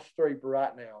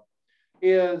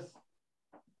 is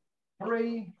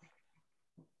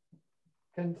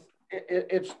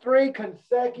it's 3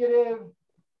 consecutive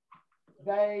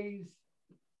days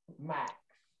max.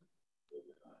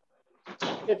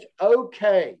 It's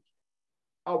okay,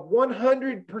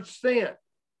 100%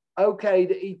 okay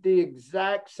to eat the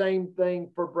exact same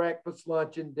thing for breakfast,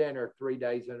 lunch, and dinner 3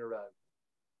 days in a row.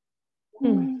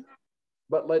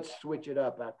 But let's switch it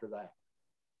up after that.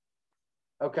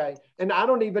 Okay. And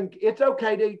it's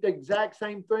okay to eat the exact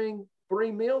same thing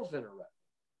 3 meals in a row.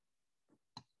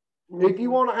 If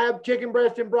you want to have chicken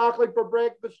breast and broccoli for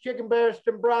breakfast, chicken breast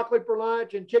and broccoli for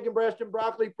lunch, and chicken breast and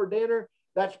broccoli for dinner,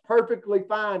 that's perfectly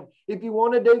fine. If you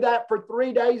want to do that for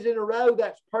 3 days in a row,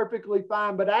 that's perfectly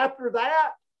fine. But after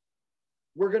that,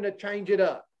 we're going to change it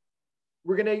up.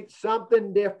 We're going to eat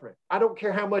something different. I don't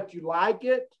care how much you like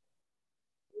it.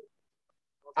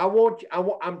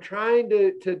 I'm trying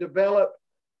to develop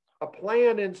a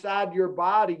plan inside your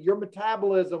body. Your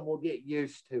metabolism will get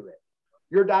used to it.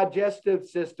 Your digestive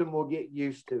system will get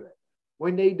used to it.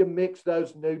 We need to mix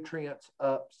those nutrients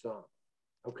up some.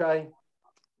 Okay?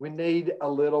 We need a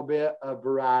little bit of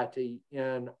variety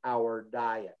in our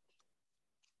diet.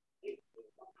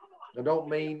 I don't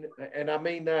mean, and I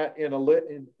mean that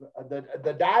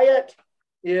the diet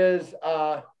is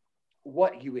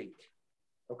what you eat.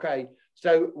 Okay?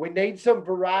 So we need some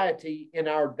variety in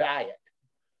our diet,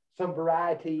 some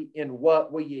variety in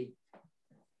what we eat.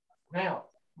 Now,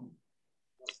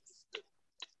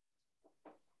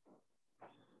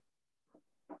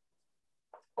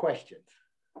 questions?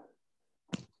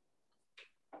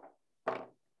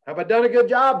 Have I done a good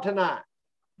job tonight?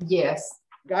 Yes.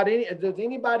 Does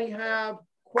anybody have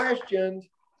questions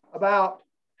about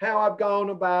how I've gone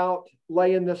about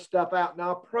laying this stuff out?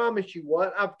 Now, I promise you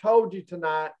what I've told you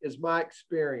tonight is my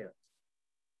experience.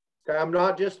 Okay, I'm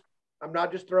not just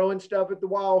throwing stuff at the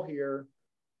wall here.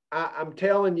 I'm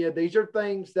telling you, these are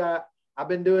things that I've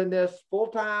been doing this full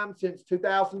time since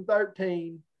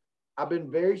 2013. I've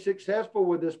been very successful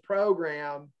with this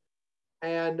program.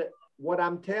 And what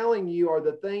I'm telling you are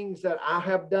the things that I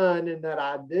have done and that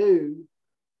I do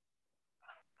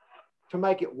to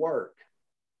make it work.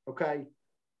 Okay.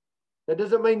 That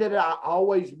doesn't mean that I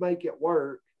always make it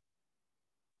work.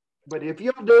 But if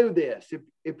you'll do this,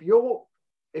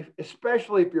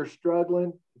 especially if you're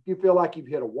struggling, if you feel like you've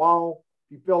hit a wall,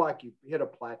 if you feel like you've hit a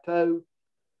plateau,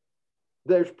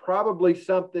 there's probably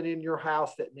something in your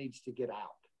house that needs to get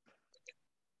out.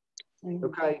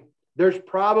 Okay. There's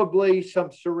probably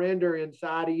some surrender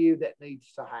inside of you that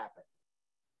needs to happen.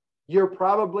 You're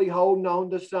probably holding on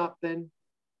to something,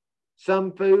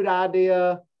 some food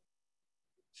idea,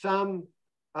 some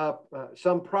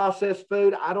processed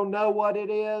food. I don't know what it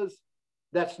is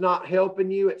that's not helping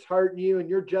you. It's hurting you and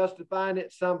you're justifying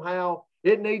it somehow.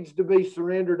 It needs to be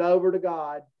surrendered over to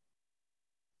God.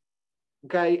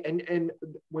 Okay. And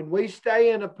when we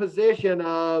stay in a position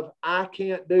of, I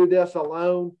can't do this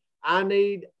alone, I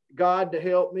need God to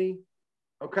help me,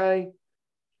 okay,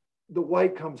 the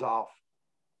weight comes off.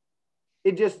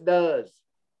 It just does.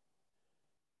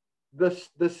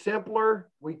 The simpler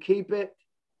we keep it,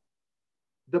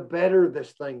 the better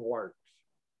this thing works.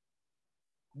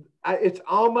 It's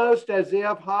almost as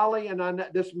if, Holly, and I know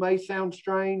this may sound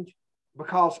strange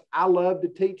because I love to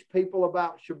teach people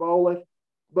about Shibboleth,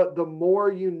 but the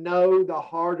more you know, the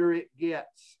harder it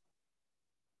gets.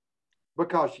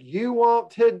 Because you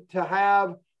want to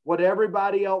have what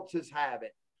everybody else is having.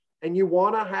 And you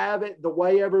want to have it the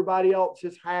way everybody else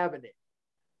is having it.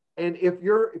 And if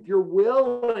you're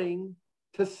willing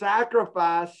to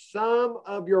sacrifice some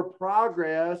of your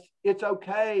progress, it's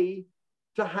okay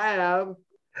to have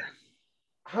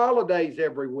holidays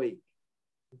every week.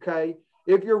 Okay.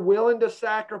 If you're willing to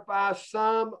sacrifice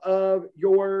some of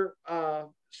your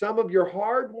hard-won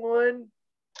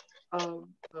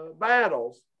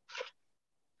battles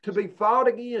to be fought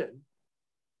again,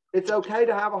 it's okay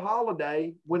to have a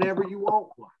holiday whenever you want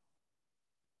one.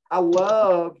 I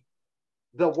love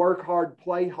the work hard,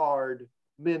 play hard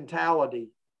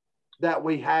mentality that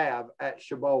we have at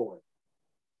Shibboleth.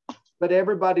 but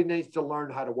everybody needs to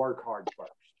learn how to work hard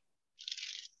first.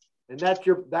 And that's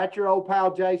your old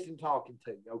pal Jason talking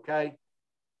to you, okay?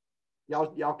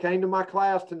 Y'all came to my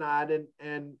class tonight,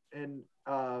 and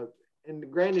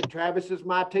granted, Travis is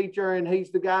my teacher, and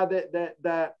he's the guy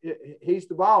that he's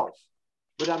the boss.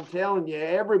 But I'm telling you,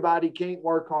 everybody can't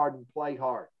work hard and play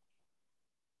hard.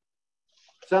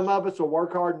 Some of us will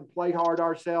work hard and play hard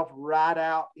ourselves right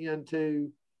out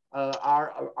into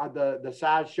the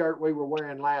size shirt we were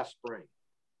wearing last spring,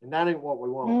 and that ain't what we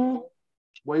want.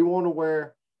 We want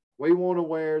to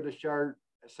wear the shirt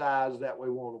size that we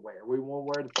want to wear. We want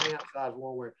to wear the pant size we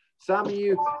want to wear. Some of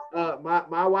you,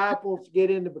 my wife wants to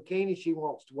get in the bikini she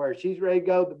wants to wear. She's ready to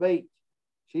go to the beach.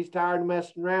 She's tired of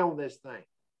messing around with this thing.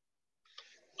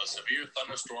 A severe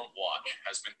thunderstorm watch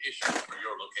has been issued for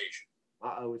your location.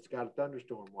 Uh-oh, it's got a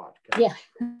thunderstorm watch.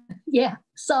 Yeah,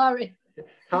 sorry.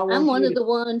 I'm one of to- the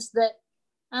ones that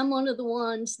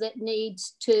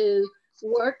needs to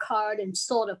work hard and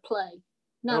sort of play.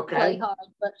 Not Okay. play hard,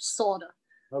 but sort of.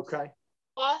 Okay.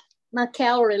 What? My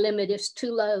calorie limit is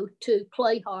too low to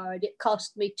play hard. It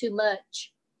costs me too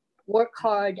much. Work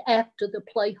hard after the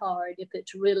play hard if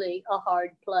it's really a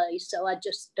hard play. So I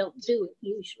just don't do it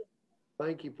usually.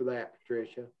 Thank you for that,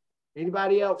 Patricia.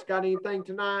 Anybody else got anything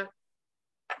tonight?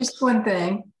 Just one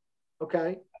thing.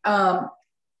 Okay.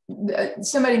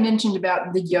 Somebody mentioned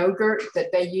about the yogurt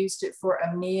that they used it for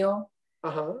a meal.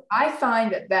 I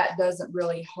find that doesn't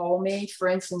really hold me. For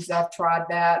instance, I've tried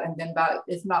that, and then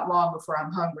it's not long before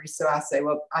I'm hungry. So I say,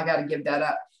 well, I got to give that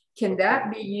up. Can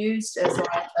that be used as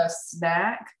like a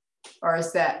snack, or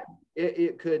is that?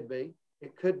 It could be.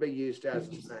 It could be used as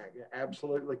a snack. It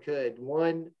absolutely could.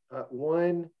 One, I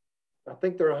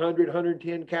think they're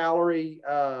 110 calorie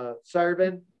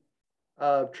serving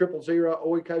of 000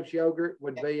 Oikos yogurt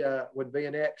would be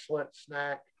an excellent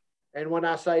snack. And when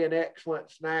I say an excellent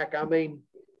snack, I mean,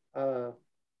 let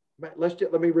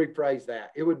me rephrase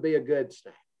that. It would be a good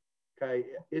snack. Okay,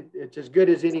 it's as good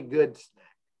as any good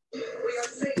snack. We are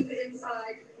safe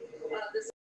inside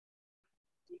this.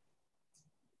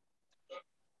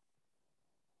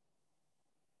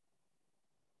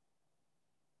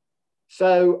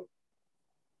 So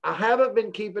I haven't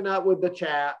been keeping up with the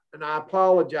chat, and I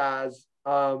apologize.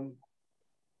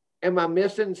 Am I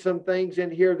missing some things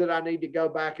in here that I need to go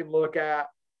back and look at?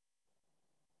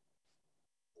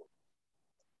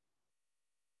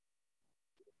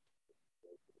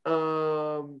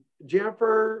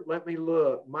 Jennifer, let me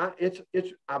look.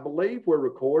 I believe we're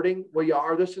recording. We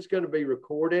are. This is going to be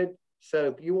recorded. So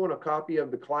if you want a copy of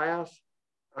the class,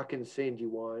 I can send you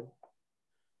one.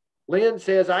 Lynn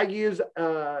says, I use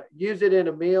it in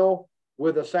a meal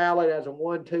with a salad as a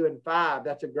 1, 2, and 5.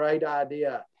 That's a great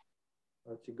idea.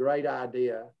 That's a great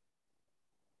idea.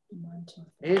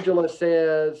 Angela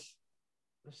says,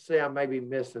 let's see, I may be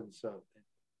missing something.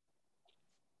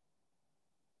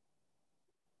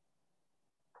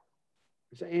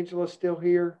 Is Angela still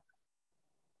here?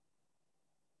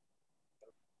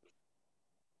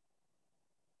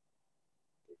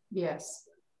 Yes.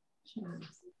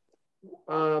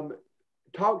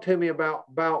 Talk to me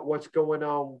about what's going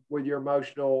on with your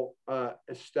emotional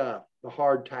stuff, the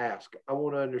hard task. I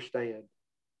want to understand.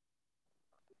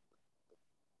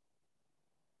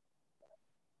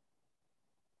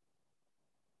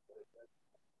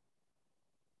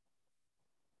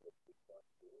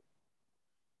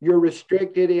 You're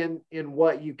restricted in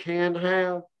what you can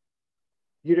have.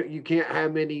 You can't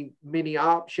have many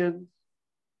options.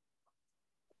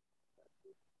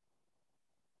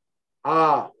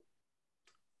 I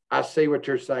see what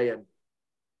you're saying.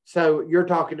 So you're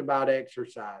talking about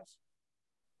exercise.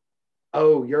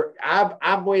 Oh,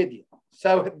 I'm with you.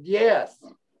 So yes.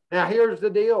 Now here's the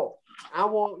deal. I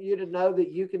want you to know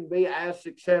that you can be as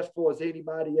successful as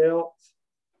anybody else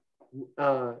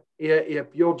if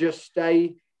you'll just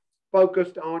stay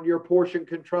focused on your portion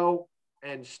control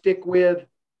and stick with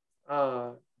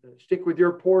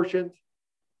your portions.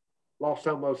 Lost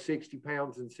almost 60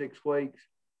 pounds in 6 weeks.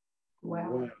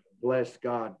 Wow. Bless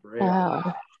God for it.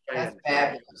 Wow. That's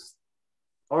fabulous.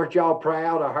 Aren't y'all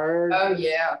proud of her? Oh,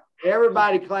 yeah.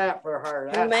 Everybody clap for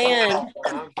her. That's Man.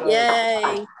 awesome. So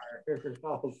Yay.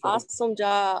 awesome. Awesome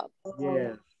job.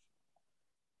 Yes.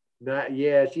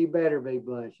 Yes, you better be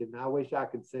blushing. I wish I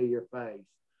could see your face.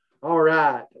 All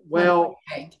right. Well,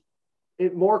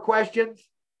 more questions?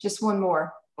 Just one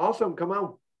more. Awesome. Come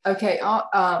on. Okay.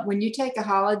 When you take a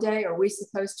holiday, are we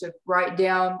supposed to write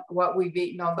down what we've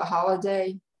eaten on the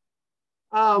holiday?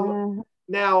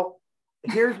 Now,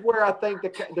 here's where I think the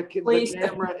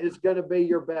camera is going to be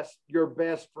your best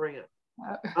friend.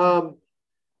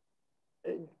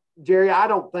 Jerry, I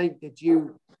don't think that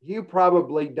you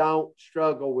probably don't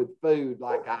struggle with food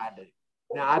like I do.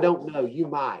 Now, I don't know, you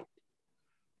might.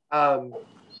 I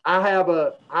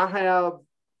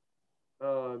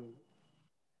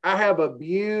have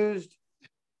abused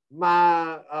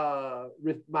my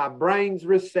my brain's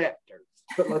receptors,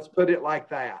 but let's put it like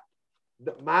that.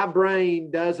 My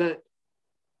brain doesn't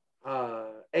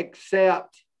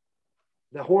accept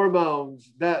the hormones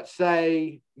that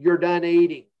say you're done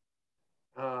eating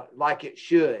like it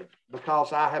should,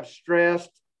 because I have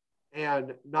stressed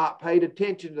and not paid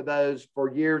attention to those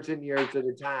for years and years at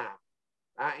a time.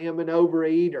 I am an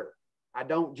overeater. I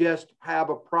don't just have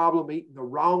a problem eating the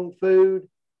wrong food.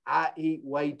 I eat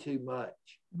way too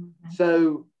much. Mm-hmm.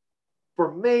 So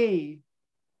for me,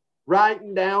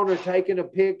 writing down or taking a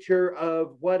picture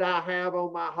of what I have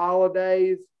on my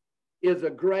holidays is a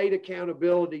great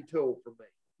accountability tool for me.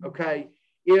 Okay.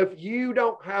 If you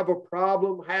don't have a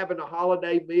problem having a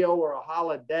holiday meal or a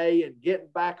holiday and getting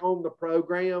back on the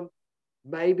program,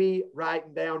 maybe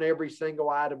writing down every single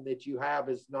item that you have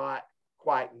is not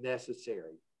quite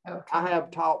necessary. Okay. I have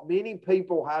taught many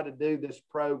people how to do this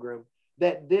program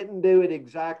that didn't do it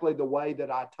exactly the way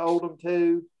that I told them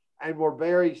to and were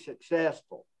very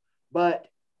successful. But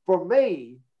for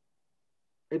me,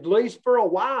 at least for a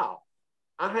while,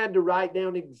 I had to write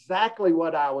down exactly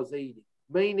what I was eating.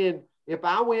 Meaning, if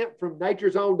I went from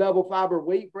Nature's Own double fiber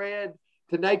wheat bread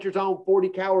to Nature's Own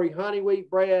 40-calorie honey wheat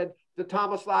bread to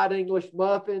Thomas Light English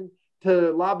muffin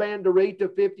to La Banderita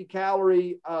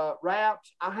 50-calorie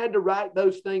wraps, I had to write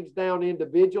those things down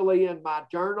individually in my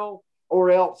journal, or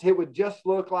else it would just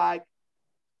look like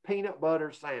peanut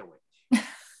butter sandwich,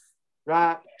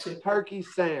 right? Turkey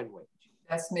sandwich.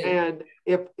 That's me. And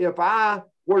if I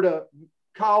were to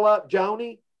call up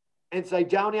Joni and say,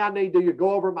 Joni, I need you to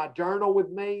go over my journal with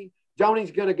me,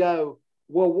 Joni's going to go,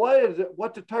 well, what is it?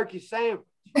 What's a turkey sandwich?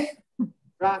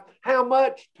 Right? How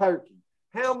much turkey?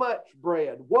 How much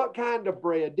bread? What kind of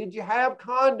bread? Did you have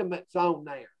condiments on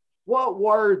there? What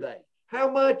were they?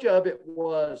 How much of it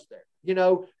was there? You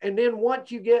know, and then once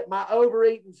you get my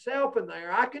overeating self in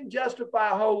there, I can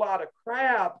justify a whole lot of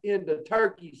crap in the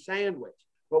turkey sandwich.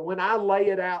 But when I lay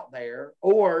it out there,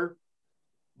 or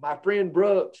my friend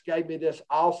Brooks gave me this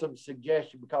awesome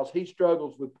suggestion because he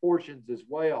struggles with portions as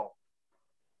well.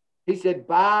 He said,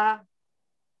 buy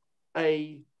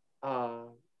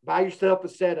yourself a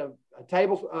set of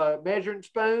measuring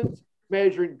spoons,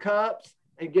 measuring cups,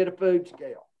 and get a food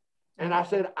scale. And I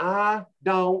said, I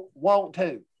don't want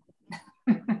to.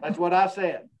 That's what I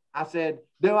said. I said,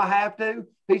 do I have to?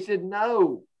 He said,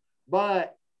 no,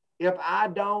 but if I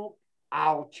don't,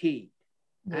 I'll cheat.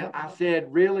 Yep. And I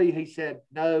said, really? He said,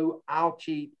 no, I'll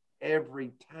cheat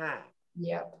every time.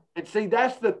 Yep. And see,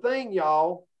 that's the thing,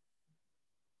 y'all.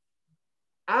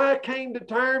 I came to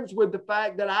terms with the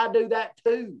fact that I do that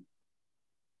too.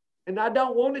 And I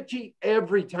don't want to cheat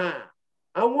every time.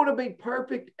 I want to be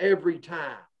perfect every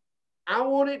time. I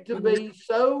want it to be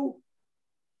so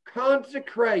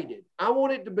consecrated. I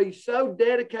want it to be so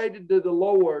dedicated to the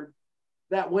Lord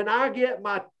that when I get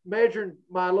my measuring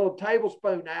my little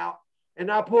tablespoon out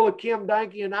and I pull a Kim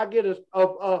Danke and I get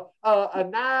a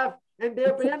knife and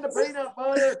dip in the peanut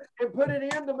butter and put it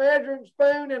in the measuring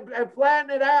spoon and flatten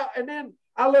it out, and then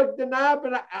I look at the knife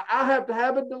and I have to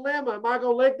have a dilemma. Am I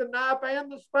going to lick the knife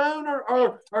and the spoon,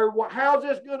 or how's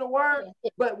this going to work?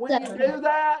 But when you do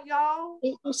that, y'all,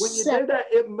 when you do that,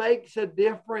 it makes a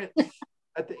difference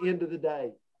at the end of the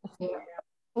day. Yeah.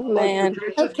 Man.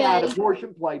 Patricia's got a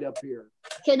portion plate up here.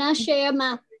 Can I share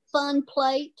my fun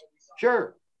plate?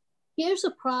 Sure. Here's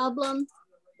a problem.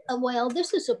 Well,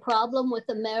 this is a problem with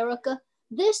America.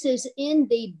 This is in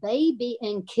the baby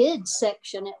and kids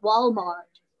section at Walmart.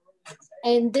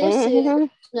 And this is an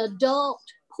adult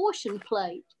portion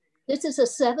plate. This is a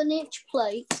 7-inch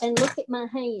plate, and look at my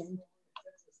hand.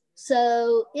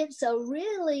 So it's a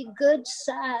really good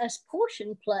size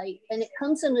portion plate, and it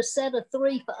comes in a set of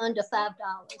 3 for under $5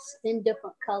 in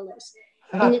different colors.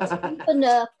 And it's deep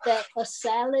enough that a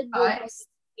salad will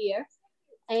be here,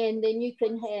 and then you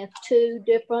can have 2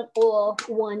 different or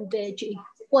 1 veggie,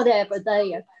 whatever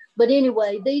there. But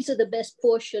anyway, these are the best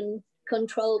portion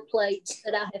control plates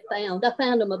that I have found. I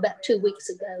found them about 2 weeks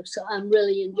ago, so I'm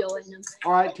really enjoying them.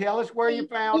 All right, tell us where you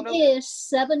found them. It is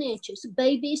 7 inches,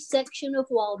 baby section of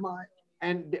Walmart.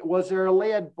 And was there a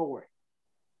lid for it?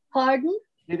 Pardon?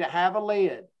 Did it have a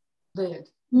lid? Lid.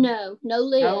 No, no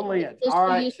lid. No lid. All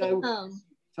right,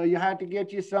 so you have to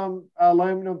get you some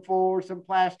aluminum foil, some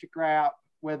plastic wrap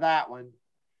with that one.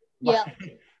 Yeah.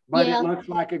 But it looks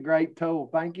like a great tool.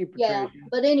 Thank you, Patricia. Yeah,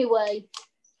 but anyway,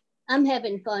 I'm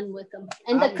having fun with them.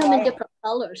 And they come in different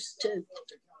colors too.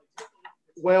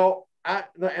 Well,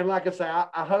 And like I say,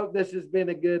 I hope this has been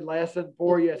a good lesson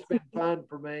for you. It's been fun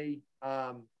for me.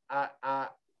 I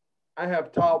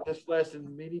have taught this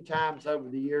lesson many times over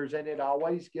the years, and it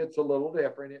always gets a little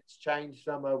different. It's changed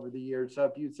some over the years. So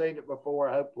if you've seen it before,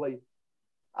 hopefully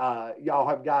y'all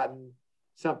have gotten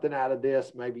something out of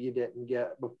this maybe you didn't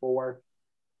get before.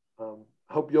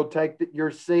 Hope you'll take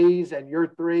your C's and your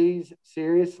threes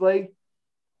seriously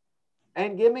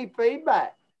and give me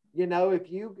feedback. You know, if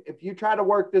you try to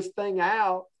work this thing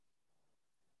out,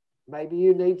 maybe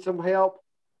you need some help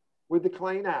with the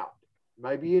clean out.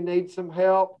 Maybe you need some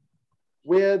help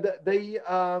with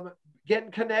the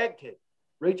getting connected.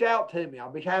 Reach out to me.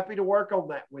 I'll be happy to work on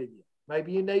that with you.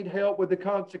 Maybe you need help with the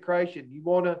consecration. You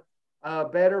want a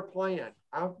better plan.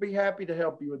 I'll be happy to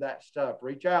help you with that stuff.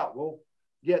 Reach out. We'll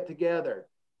get together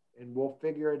and we'll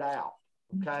figure it out.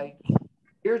 Okay.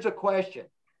 Here's a question.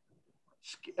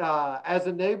 As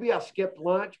a newbie, I skipped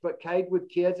lunch, but caved with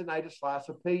kids and ate a slice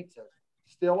of pizza.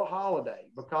 Still a holiday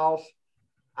because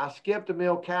I skipped a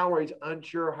meal, calories,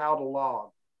 unsure how to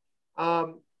log.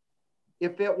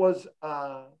 If it was,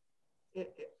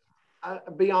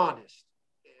 be honest,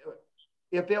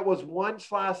 if it was one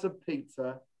slice of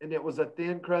pizza and it was a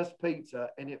thin crust pizza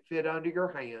and it fit under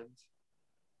your hands,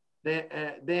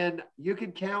 then you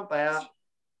could count that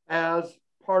as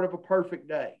part of a perfect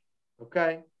day.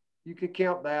 Okay. You could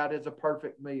count that as a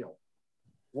perfect meal.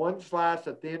 One slice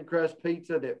of thin crust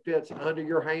pizza that fits under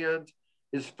your hands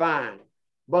is fine,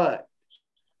 but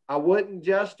I wouldn't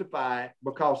justify it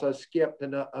because I skipped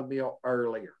a meal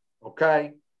earlier.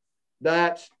 Okay.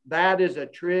 That is a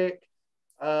trick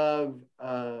of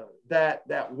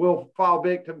that we'll fall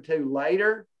victim to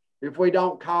later if we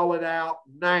don't call it out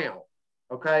now.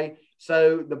 Okay.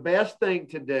 So the best thing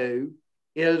to do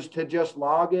is to just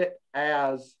log it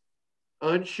as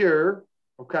unsure.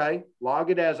 Okay. Log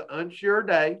it as unsure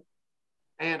day.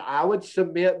 And I would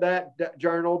submit that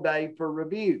journal day for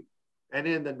review. And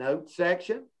in the notes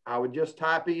section, I would just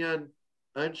type in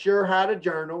unsure how to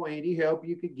journal. Any help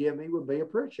you could give me would be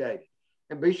appreciated.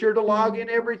 And be sure to log in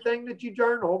everything that you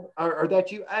journaled or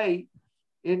that you ate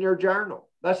in your journal.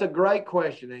 That's a great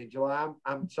question, Angela.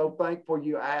 I'm so thankful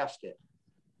you asked it.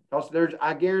 Because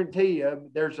I guarantee you,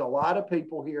 there's a lot of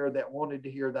people here that wanted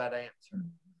to hear that answer.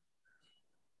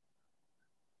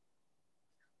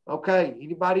 Okay,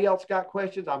 anybody else got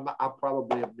questions? I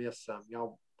probably have missed some.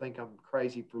 Y'all think I'm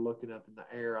crazy for looking up in the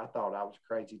air. I thought I was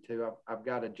crazy too. I've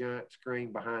got a giant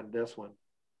screen behind this one.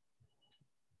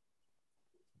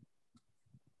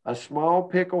 A small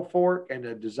pickle fork and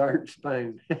a dessert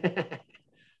spoon.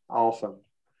 Awesome.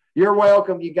 You're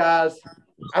welcome, you guys.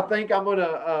 I think I'm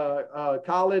gonna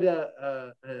call it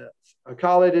a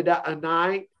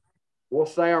night. We'll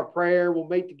say our prayer. We'll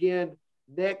meet again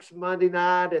next Monday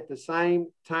night at the same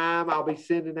time. I'll be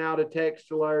sending out a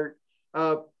text alert.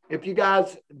 If you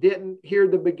guys didn't hear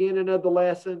the beginning of the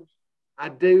lesson, I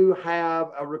do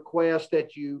have a request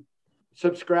that you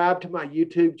subscribe to my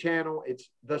YouTube channel. It's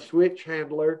The Switch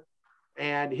Handler,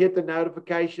 and hit the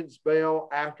notifications bell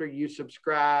after you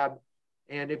subscribe.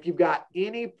 And if you've got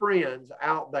any friends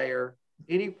out there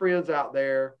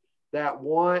that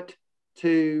want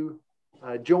to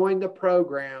join the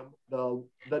program, the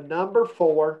number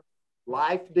 4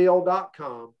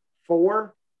 lifedeal.com,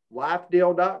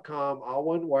 4lifedeal.com, all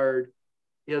one word,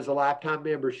 is a lifetime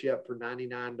membership for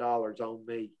 $99 on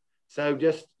me. So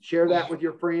just share that with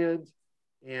your friends.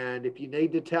 And if you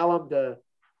need to tell them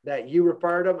that you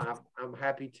referred them, I'm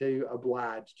happy to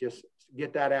oblige. Just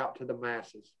get that out to the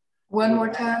masses. One more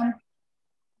time.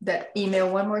 That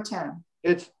email one more time.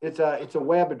 It's a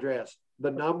web address.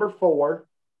 The number 4,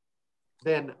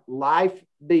 then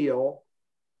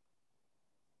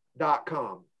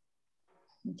lifedeal.com.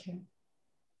 Okay.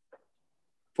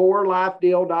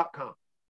 4lifedeal.com.